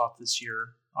Microsoft this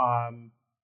year. And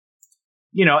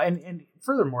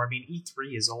furthermore, I mean,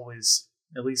 E3 is always,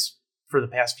 at least for the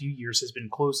past few years, has been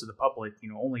closed to the public.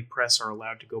 Only press are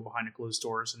allowed to go behind closed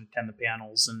doors and attend the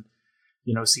panels and,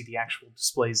 see the actual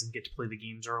displays and get to play the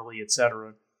games early,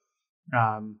 etc.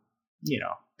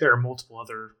 There are multiple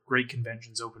other great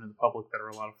conventions open to the public that are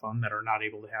a lot of fun that are not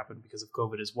able to happen because of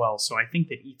COVID as well. So I think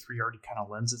that E3 already kind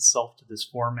of lends itself to this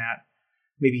format,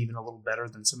 maybe even a little better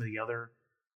than some of the other,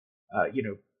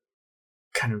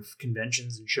 kind of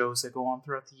conventions and shows that go on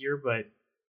throughout the year. But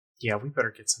yeah, we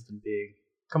better get something big.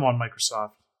 Come on,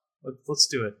 Microsoft, let's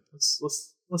do it.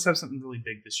 Let's have something really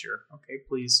big this year. Okay,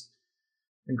 please.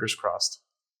 Fingers crossed.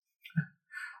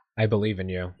 I believe in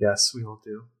you. Yes, we all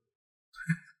do.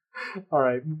 All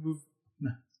right,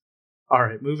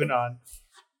 moving on.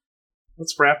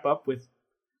 Let's wrap up with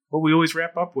what we always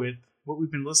wrap up with: what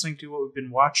we've been listening to, what we've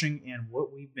been watching, and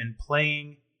what we've been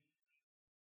playing.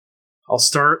 I'll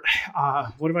start.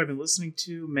 What have I been listening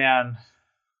to? Man,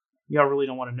 y'all really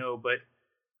don't want to know, but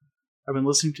I've been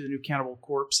listening to the new Cannibal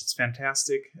Corpse. It's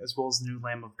fantastic, as well as the new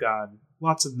Lamb of God.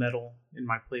 Lots of metal in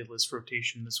my playlist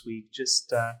rotation this week.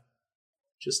 Just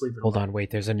leave it. Hold on, wait.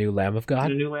 There's a new Lamb of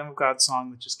God. A new Lamb of God song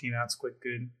that just came out. It's quite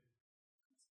good.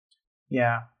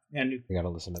 Yeah, and I gotta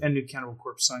listen to that. And new Cannibal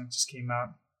Corpse song just came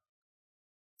out.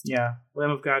 Yeah, Lamb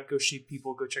of God, Go Sheep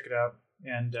People, go check it out.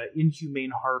 And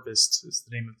Inhumane Harvest is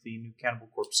the name of the new Cannibal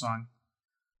Corpse song.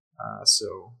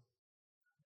 So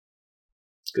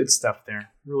good stuff there.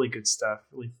 Really good stuff.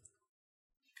 Really,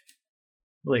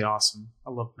 really awesome. I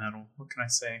love metal. What can I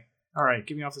say? All right,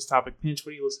 get me off this topic. Pinch,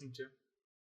 what are you listening to?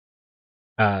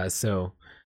 So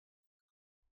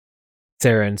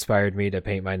Sarah inspired me to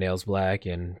paint my nails black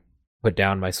and put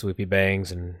down my swoopy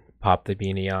bangs and pop the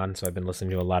beanie on. So I've been listening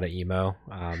to a lot of emo,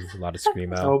 a lot of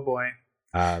screamo. Oh boy.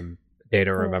 Day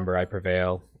to Remember, I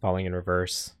Prevail, Falling in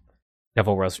Reverse,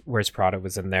 Devil Wears Prada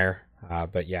was in there.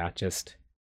 But yeah, just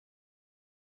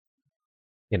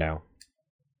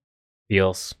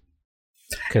feels,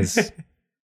 because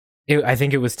I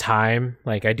think it was time.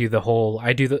 Like I do the whole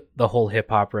hip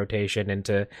hop rotation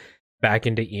back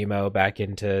into emo, back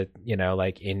into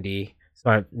like indie.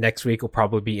 So next week will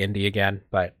probably be indie again,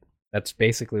 but that's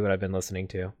basically what I've been listening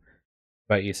to. What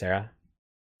about you, Sarah?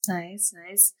 Nice.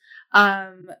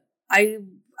 I'm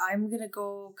gonna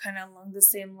go kind of along the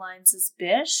same lines as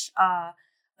Bish. I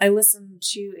listened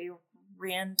to a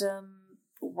random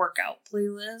workout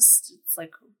playlist. It's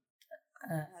like I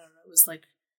don't know, it was like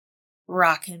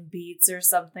Rockin' Beats or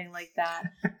something like that.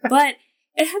 But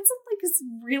it had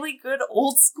some really good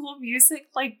old school music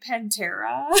like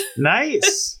Pantera.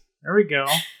 Nice. There we go.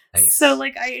 Nice. So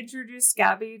I introduced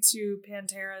Gabby to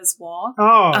Pantera's Walk.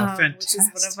 Oh,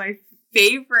 fantastic. Which is one of my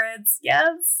favorites.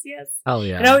 Yes. Oh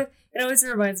yeah. It always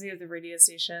reminds me of the radio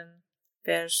station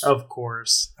Bish. Of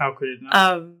course. How could it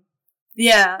not?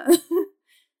 Yeah.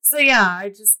 So yeah, I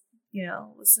just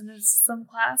listened to some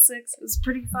classics. It was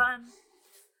pretty fun.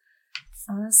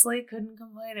 Honestly, couldn't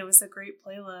complain. It was a great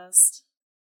playlist.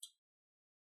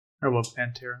 I love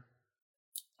Pantera.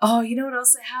 Oh, you know what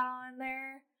else it had on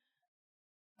there?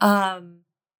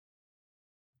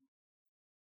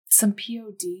 Some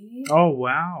POD. Oh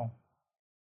wow!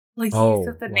 Youth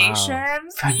of the Nation.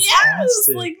 Fantastic. Yes.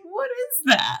 What is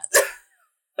that?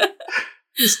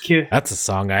 This kid. That's a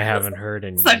song I haven't heard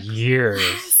in years.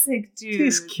 Classic, dude.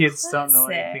 These kids don't know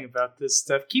anything about this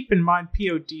stuff. Keep in mind,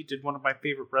 POD did one of my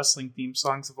favorite wrestling theme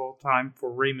songs of all time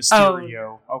for Rey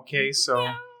Mysterio. Oh, okay, so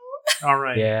all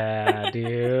right. Yeah,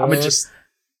 dude. I'm gonna just.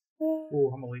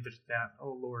 Oh, I'm gonna leave it at that.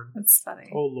 Oh Lord. That's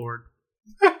funny. Oh Lord.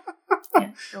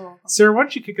 Yeah, you're welcome. Sarah, why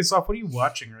don't you kick us off? What are you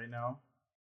watching right now?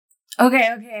 Okay,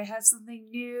 I have something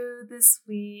new this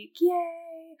week.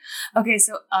 Yay! Okay,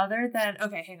 so hang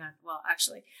on. Well,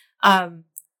 actually, I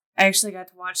actually got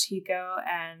to watch Hiko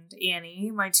and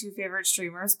Annie, my two favorite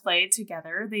streamers, play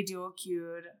together. They duo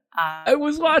queued. I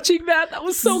was watching that. That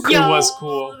was so cool. It was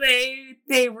cool.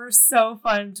 They were so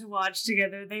fun to watch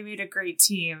together. They made a great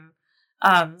team.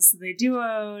 So they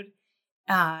duoed.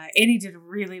 Annie did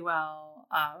really well.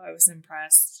 I was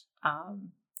impressed.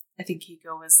 I think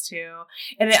Hiko was too.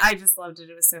 And I just loved it.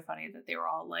 It was so funny that they were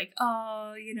all like,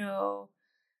 oh,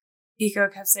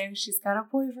 Hiko kept saying she's got a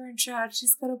boyfriend, Chad.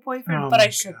 She's got a boyfriend. But I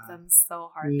shook them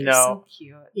so hard. They're so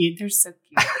cute. They're so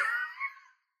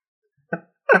cute.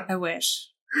 I wish.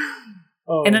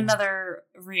 Oh. In another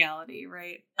reality,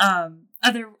 right?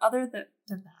 Other than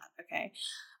than that. Okay.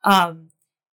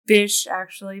 Bish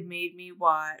actually made me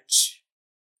watch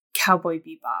Cowboy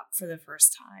Bebop for the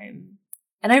first time.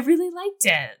 And I really liked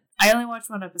it. I only watched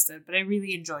one episode, but I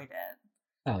really enjoyed it.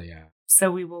 Hell yeah.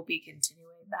 So we will be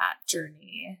continuing that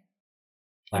journey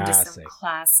into some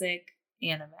classic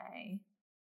anime.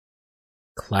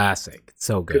 Classic.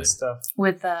 So good. Good stuff.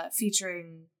 With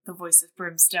featuring the voice of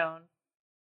Brimstone.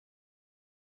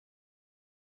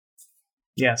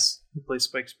 Yes, he plays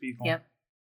Spike Spiegel. Yep.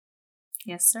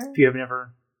 Yes, sir. If you have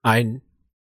never... Ein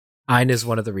is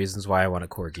one of the reasons why I want a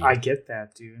corgi. I get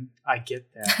that, dude. I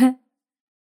get that. I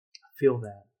feel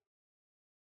that.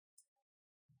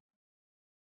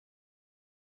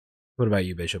 What about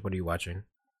you, Bishop? What are you watching?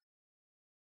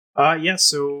 Yeah,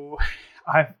 so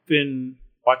I've been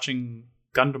watching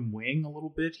Gundam Wing a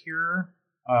little bit here.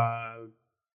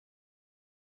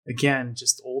 Again,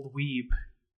 just old weeb.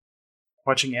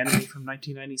 Watching anime from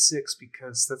 1996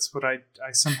 because that's what I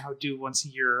somehow do once a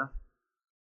year.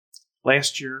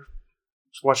 Last year, I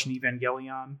was watching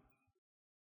Evangelion.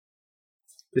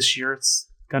 This year, it's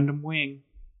Gundam Wing.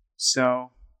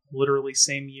 So, literally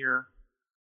same year.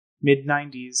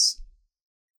 Mid-90s.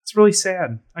 It's really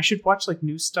sad. I should watch like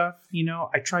new stuff, you know.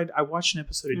 I watched an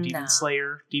episode of Demon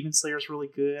Slayer. Demon Slayer's really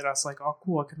good. I was like, oh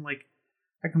cool,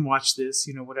 I can watch this,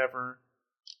 you know, whatever.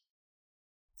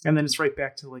 And then it's right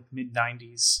back to like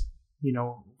mid-90s, you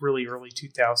know, really early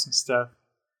 2000s stuff.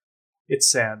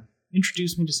 It's sad.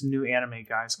 Introduce me to some new anime,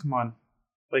 guys. Come on.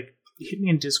 Like, hit me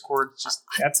in Discord, just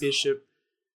at Bishop.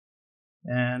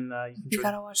 And you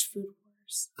gotta watch Food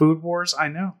Wars. Food Wars? I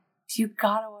know. You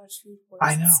gotta watch Food Wars.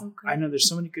 I know. It's so good. I know. There's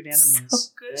so many good animes.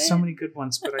 So good. So many good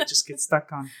ones, but I just get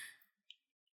stuck on...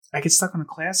 I get stuck on a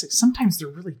classic. Sometimes they're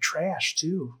really trash,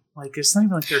 too. Like, it's not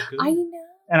even like they're good. I know.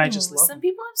 And I just love some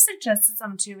people have suggested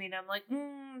some to me, and I'm like,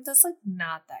 that's like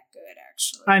not that good,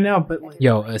 actually. I know, but like,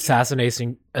 yo,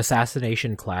 Assassination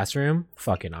Classroom,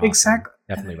 fucking awesome. Exactly.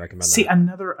 Definitely recommend that. See,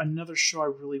 another show I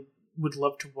really would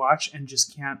love to watch and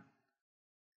just can't.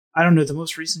 I don't know. The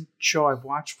most recent show I've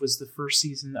watched was the first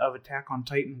season of Attack on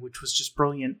Titan, which was just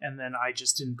brilliant, and then I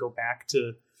just didn't go back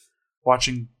to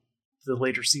watching the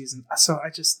later season. So I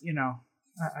just, you know,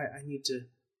 I need to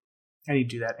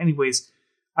do that. Anyways.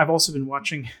 I've also been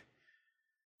watching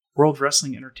World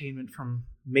Wrestling Entertainment from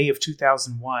May of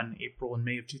 2001, April and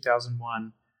May of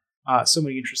 2001. So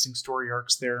many interesting story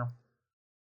arcs there.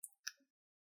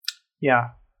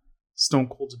 Yeah, Stone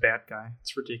Cold's a bad guy.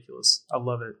 It's ridiculous. I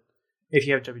love it. If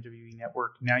you have WWE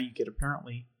Network, now you get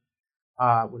apparently,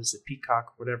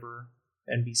 Peacock, whatever,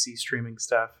 NBC streaming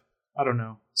stuff. I don't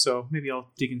know. So maybe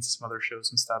I'll dig into some other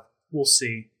shows and stuff. We'll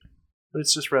see. But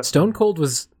it's just wrestling.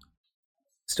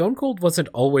 Stone Cold wasn't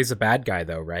always a bad guy,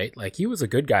 though, right? Like, he was a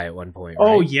good guy at one point, right?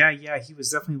 Oh, yeah. He was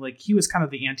definitely, he was kind of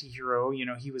the anti-hero. You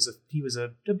know, he was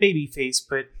a baby face,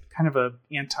 but kind of a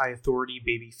anti-authority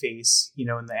baby face, you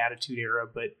know, in the Attitude Era.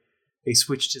 But they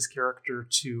switched his character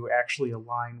to actually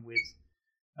align with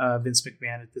Vince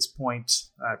McMahon at this point,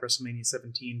 at WrestleMania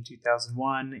 17,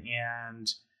 2001, and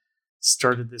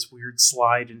started this weird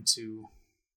slide into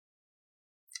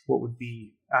what would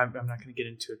be... I'm not going to get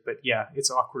into it, but yeah, it's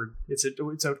awkward. It's an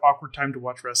awkward time to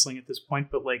watch wrestling at this point,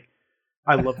 but like,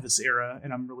 I love this era,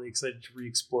 and I'm really excited to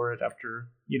re-explore it after,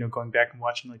 you know, going back and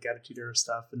watching like Attitude Era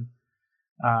stuff and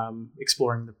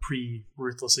exploring the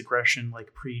pre-Ruthless Aggression,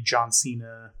 like pre-John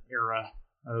Cena era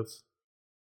of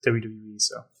WWE.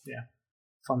 So yeah,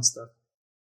 fun stuff.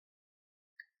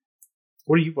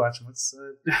 What are you watching?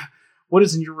 What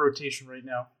is in your rotation right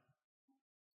now?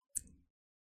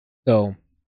 So,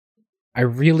 I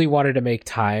really wanted to make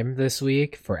time this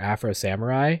week for Afro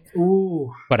Samurai.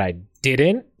 Ooh. But I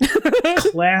didn't.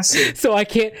 Classic. So I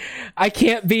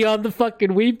can't be on the fucking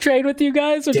weeb train with you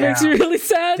guys, which makes me really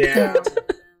sad.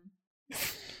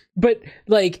 But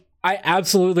like, I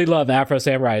absolutely love Afro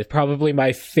Samurai. It's probably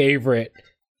my favorite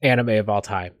anime of all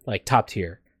time. Like, top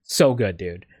tier. So good,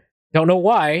 dude. Don't know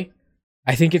why.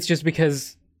 I think it's just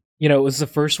because, you know, it was the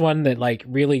first one that like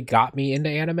really got me into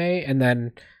anime, and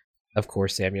then of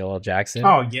course, Samuel L. Jackson.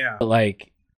 Oh yeah, but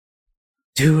like,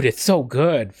 dude, it's so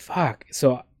good. Fuck.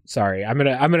 So sorry, I'm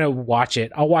gonna watch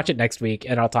it. I'll watch it next week,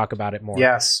 and I'll talk about it more.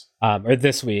 Yes. Or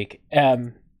this week.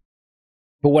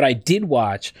 But what I did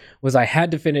watch was I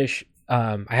had to finish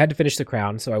The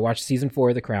Crown, so I watched season 4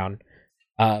 of The Crown.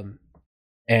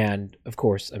 And of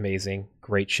course, amazing,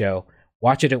 great show.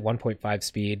 Watch it at 1.5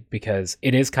 speed because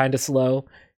it is kind of slow.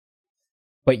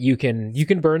 But you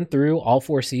can burn through all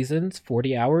 4 seasons,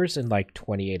 40 hours in like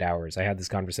 28 hours. I had this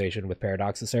conversation with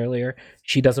Paradoxus earlier.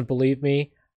 She doesn't believe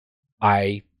me.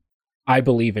 I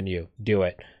believe in you. Do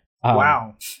it.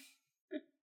 Wow.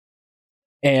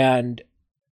 And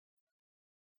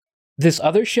this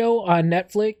other show on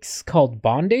Netflix called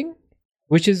Bonding,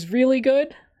 which is really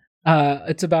good.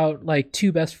 It's about like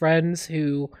two best friends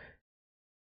who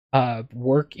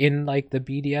work in like the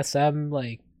BDSM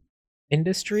like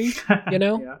industry, you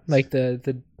know, Yeah. like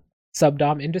the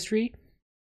subdom industry.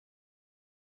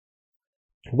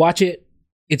 Watch it.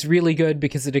 It's really good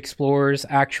because it explores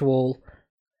actual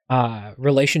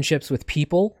relationships with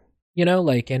people, you know,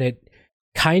 like, and it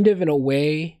kind of in a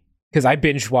way, because I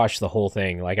binge watched the whole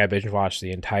thing. Like I binge watched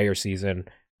the entire season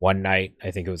one night.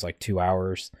 I think it was like 2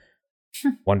 hours,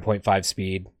 1.5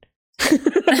 speed.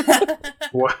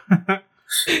 What?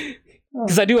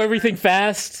 Because I do everything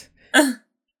fast.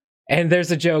 And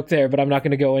there's a joke there, but I'm not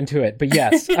going to go into it. But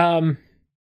yes,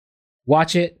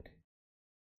 watch it.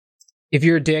 If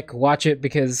you're a dick, watch it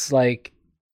because, like,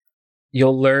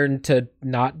 you'll learn to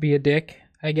not be a dick,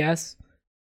 I guess.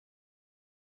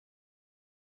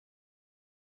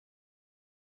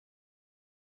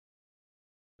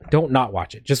 Don't not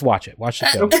watch it. Just watch it. Watch the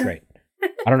show. It's great.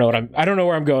 I don't know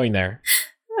where I'm going there.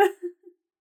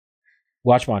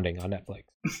 Watch Bonding on Netflix.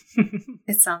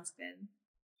 It sounds good.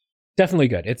 Definitely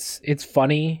good. It's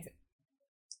funny.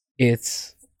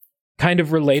 It's kind of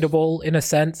relatable in a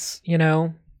sense, you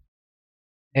know?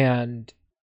 And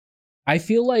I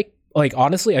feel like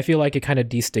honestly, I feel like it kind of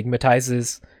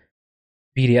destigmatizes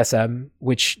BDSM,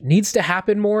 which needs to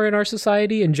happen more in our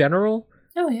society in general.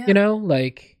 Oh yeah. You know,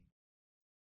 like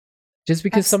just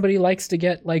because somebody likes to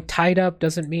get like tied up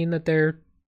doesn't mean that they're,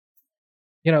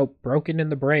 you know, broken in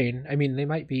the brain. I mean, they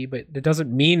might be, but it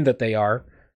doesn't mean that they are.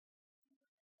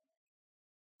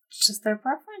 It's just their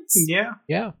preference. Yeah.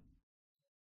 Yeah.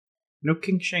 No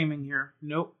kink shaming here.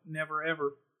 Nope. Never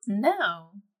ever.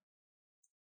 No.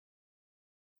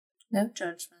 No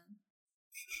judgment.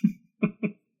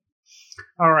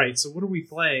 All right. So what are we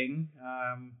playing?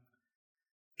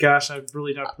 Gosh, I've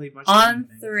really not played much. On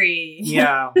anything. 3.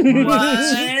 Yeah.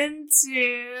 1,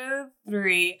 2,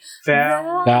 3.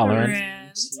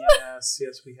 Valorant.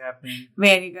 Yes, we have been.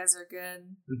 Man, you guys are good.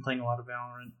 Been playing a lot of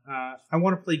Valorant. I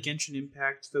want to play Genshin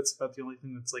Impact. That's about the only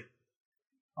thing that's like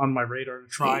on my radar to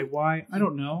try. Why? I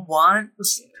don't know.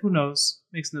 Who knows?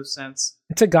 Makes no sense.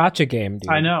 It's a gotcha game, dude.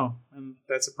 I know, and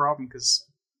that's a problem because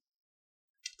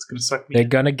it's gonna suck me. They're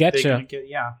gonna get you.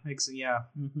 Yeah.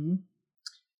 Mm-hmm.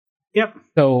 Yep.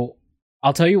 So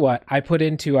I'll tell you what, I put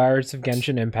in 2 hours of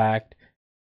Genshin Impact.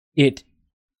 It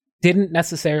didn't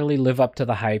necessarily live up to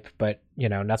the hype, but you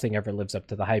know, nothing ever lives up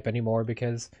to the hype anymore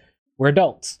because we're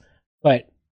adults. But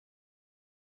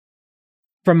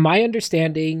from my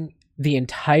understanding, the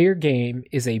entire game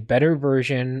is a better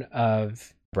version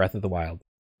of Breath of the Wild.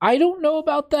 I don't know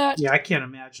about that. Yeah, I can't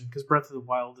imagine because Breath of the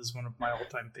Wild is one of my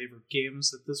all-time favorite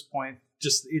games at this point.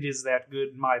 Just it is that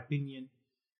good in my opinion.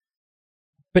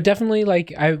 But definitely,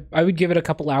 like, I would give it a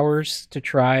couple hours to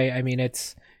try. I mean,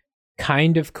 it's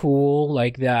kind of cool.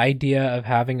 Like, the idea of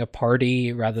having a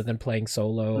party rather than playing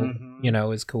solo, you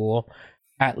know, is cool.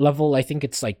 At level, I think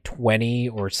it's like 20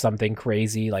 or something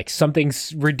crazy, like something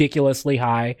ridiculously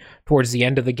high. Towards the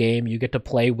end of the game, you get to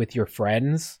play with your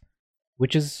friends,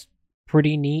 which is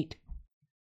pretty neat.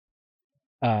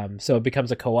 So it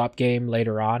becomes a co-op game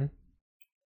later on.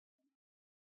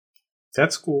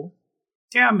 That's cool.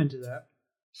 Yeah, I'm into that.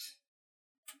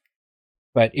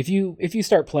 But if you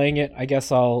start playing it, I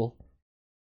guess I'll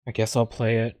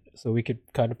play it so we could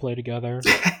kind of play together.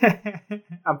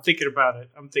 I'm thinking about it.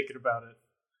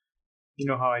 You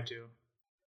know how I do.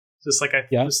 Just like I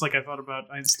thought about,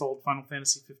 I installed Final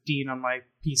Fantasy 15 on my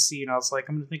PC, and I was like,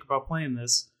 I'm going to think about playing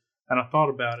this, and I thought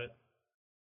about it.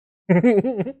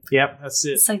 Yep, that's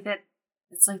it. It's like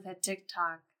that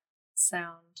TikTok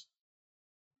sound.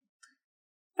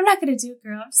 I'm not gonna do it,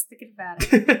 girl. I'm just thinking about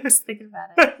it.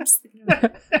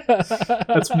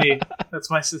 That's me. That's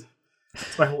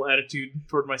my whole attitude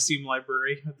toward my Steam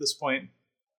library at this point.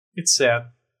 It's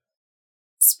sad.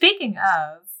 Speaking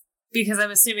of, because I'm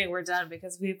assuming we're done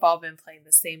because we've all been playing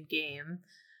the same game.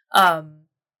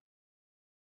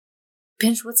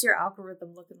 Pinch, what's your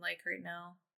algorithm looking like right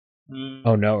now?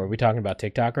 Oh no, are we talking about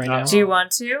TikTok right now? Do you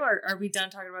want to, or are we done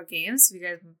talking about games? Have you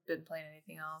guys been playing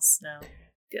anything else? No.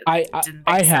 I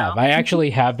have. I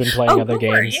actually have been playing other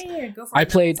games. Yeah, go for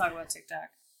it. We'll talk about TikTok.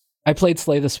 I played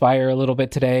Slay the Spire a little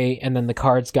bit today, and then the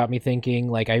cards got me thinking,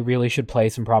 like, I really should play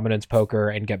some Prominence Poker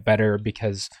and get better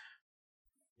because,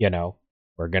 you know,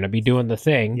 we're going to be doing the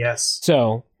thing. Yes.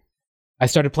 So I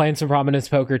started playing some Prominence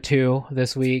Poker 2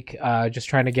 this week, just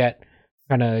trying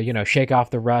to, you know, shake off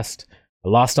the rust. I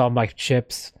lost all my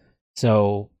chips,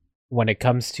 so when it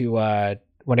comes to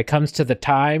the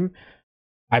time,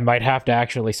 I might have to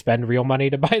actually spend real money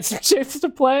to buy some chips to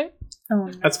play. Oh,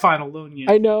 no. That's fine. I'll loan you.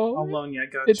 I know. I'll loan you. I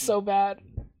got you. It's so bad.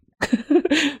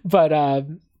 But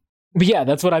yeah,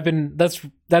 that's what I've been.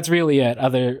 That's really it.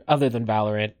 Other than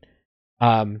Valorant,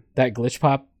 that Glitch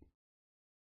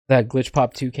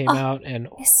Pop 2 came out, and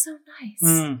It's so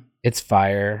nice. it's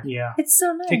fire. Yeah. It's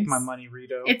so nice. Take my money,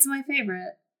 Rito. It's my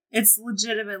favorite. It's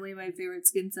legitimately my favorite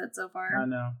skin set so far. I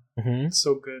know. Mm-hmm. It's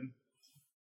so good.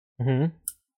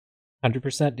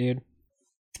 100%, dude.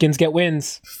 Skins get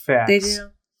wins. Facts. They do.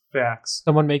 Facts.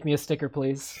 Someone make me a sticker,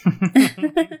 please.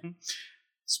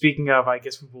 Speaking of, I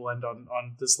guess we will end on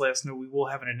this last note. We will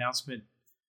have an announcement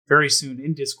very soon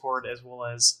in Discord, as well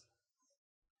as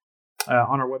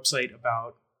on our website,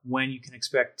 about when you can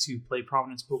expect to play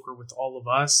Prominence Poker with all of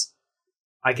us.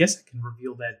 I guess I can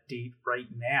reveal that date right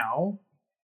now.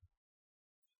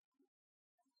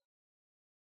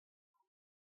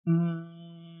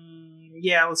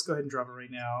 Yeah, let's go ahead and drop it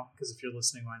right now, because if you're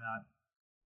listening, why not?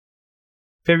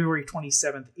 February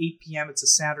 27th, 8 p.m. It's a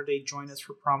Saturday. Join us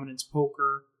for Prominence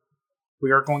Poker.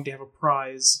 We are going to have a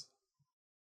prize.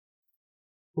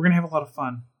 We're going to have a lot of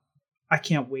fun. I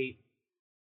can't wait.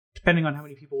 Depending on how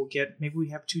many people we'll get, maybe we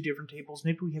have 2 different tables,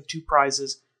 maybe we have 2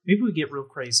 prizes, maybe we get real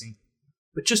crazy.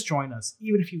 But just join us.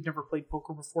 Even if you've never played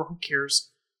poker before, who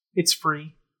cares? It's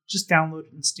free. Just download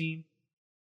it in Steam.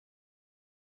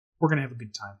 We're going to have a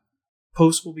good time.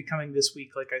 Posts will be coming this week,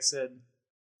 like I said,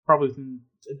 probably within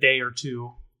a day or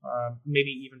 2, maybe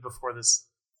even before this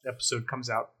episode comes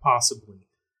out, possibly.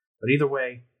 But either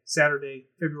way, Saturday,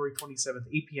 February 27th,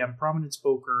 8 p.m., Prominence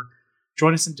Poker.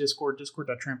 Join us in Discord,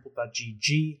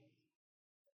 discord.trample.gg.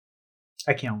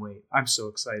 I can't wait. I'm so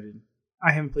excited.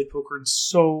 I haven't played poker in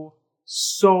so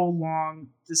long.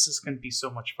 This is going to be so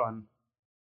much fun.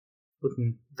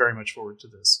 Looking very much forward to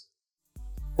this.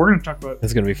 We're going to talk about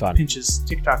It's going to be fun. Pinch's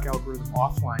TikTok algorithm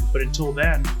offline, but until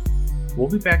then, we'll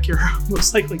be back here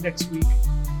most likely next week.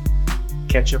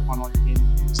 Catch up on all your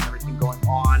gaming news and everything going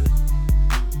on.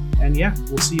 And yeah,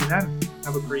 we'll see you then.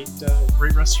 Have a great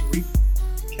rest of your week.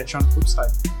 Catch you on the flip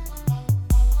side.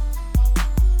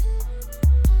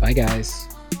 Bye, guys.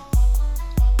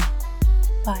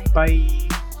 Bye. Bye.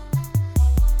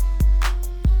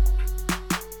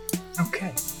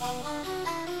 Okay.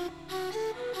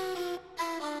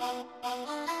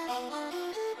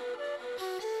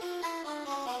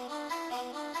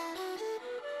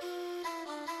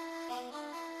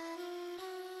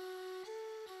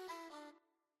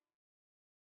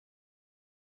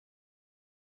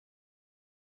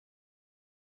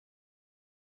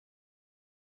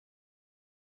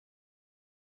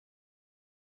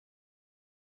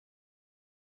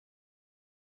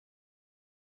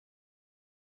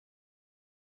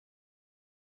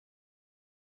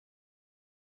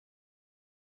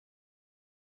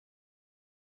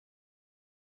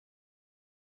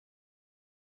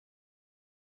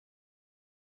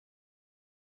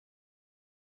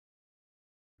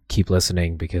 Keep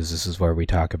listening, because this is where we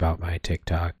talk about my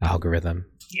TikTok algorithm.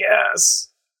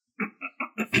 Yes.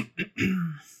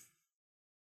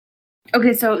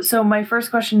 Okay, so my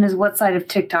first question is, what side of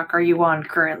TikTok are you on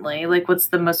currently? Like, what's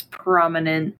the most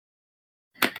prominent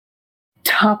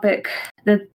topic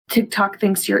that TikTok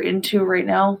thinks you're into right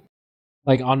now?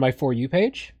 Like on my For You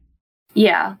page?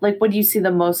 Yeah, like what do you see the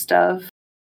most of?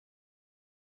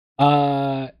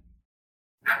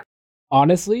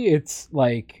 Honestly, it's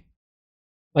like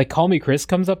Call Me Chris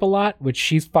comes up a lot, which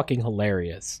she's fucking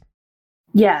hilarious.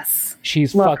 Yes.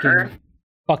 She's Love her.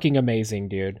 fucking amazing,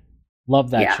 dude.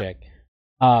 Love that Yeah. chick.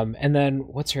 And then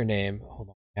what's her name? Hold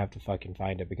on, I have to fucking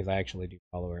find it because I actually do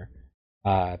follow her.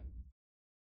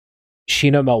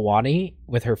 Sheena Melwani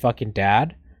with her fucking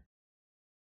dad.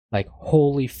 Like,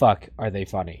 holy fuck, are they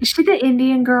funny? Is she the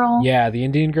Indian girl? Yeah, the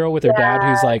Indian girl with her dad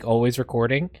who's like always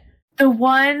recording The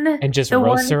one and just the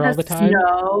roasts one her all in the time.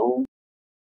 snow.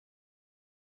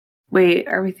 Wait,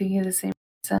 are we thinking of the same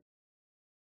person?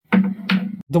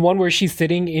 The one where she's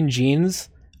sitting in jeans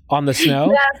on the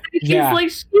snow. Yes, she's Yeah. like,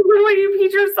 she would when you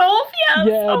peed yourself. Yes.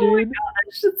 Yeah, Oh my dude.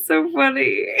 gosh, it's so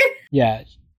funny. Yeah,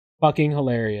 fucking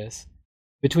hilarious.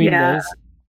 Between Yeah. those,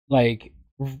 like,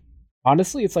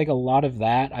 honestly, it's like a lot of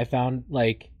that. I found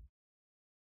like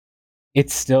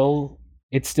it's still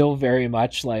very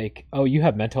much like, oh, you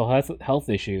have mental health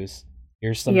issues.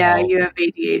 Here's some Yeah, help. you have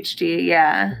ADHD.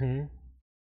 Yeah. Mhm.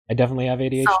 I definitely have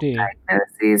ADHD.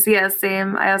 Self-diagnoses. Yeah,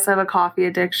 same. I also have a coffee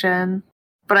addiction,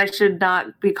 but I should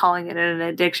not be calling it an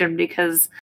addiction because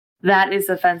that is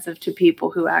offensive to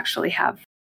people who actually have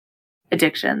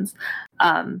addictions.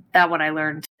 That one I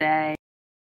learned today.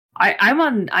 I'm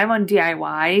on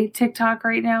DIY TikTok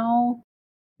right now,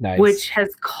 Nice. which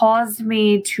has caused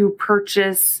me to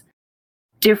purchase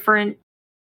different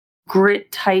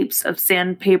grit types of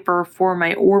sandpaper for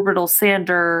my orbital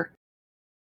sander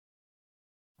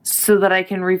so that I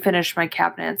can refinish my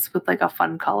cabinets with like a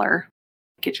fun color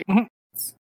kitchen.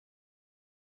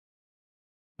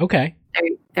 Okay.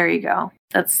 There you go.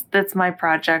 That's my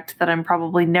project that I'm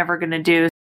probably never going to do.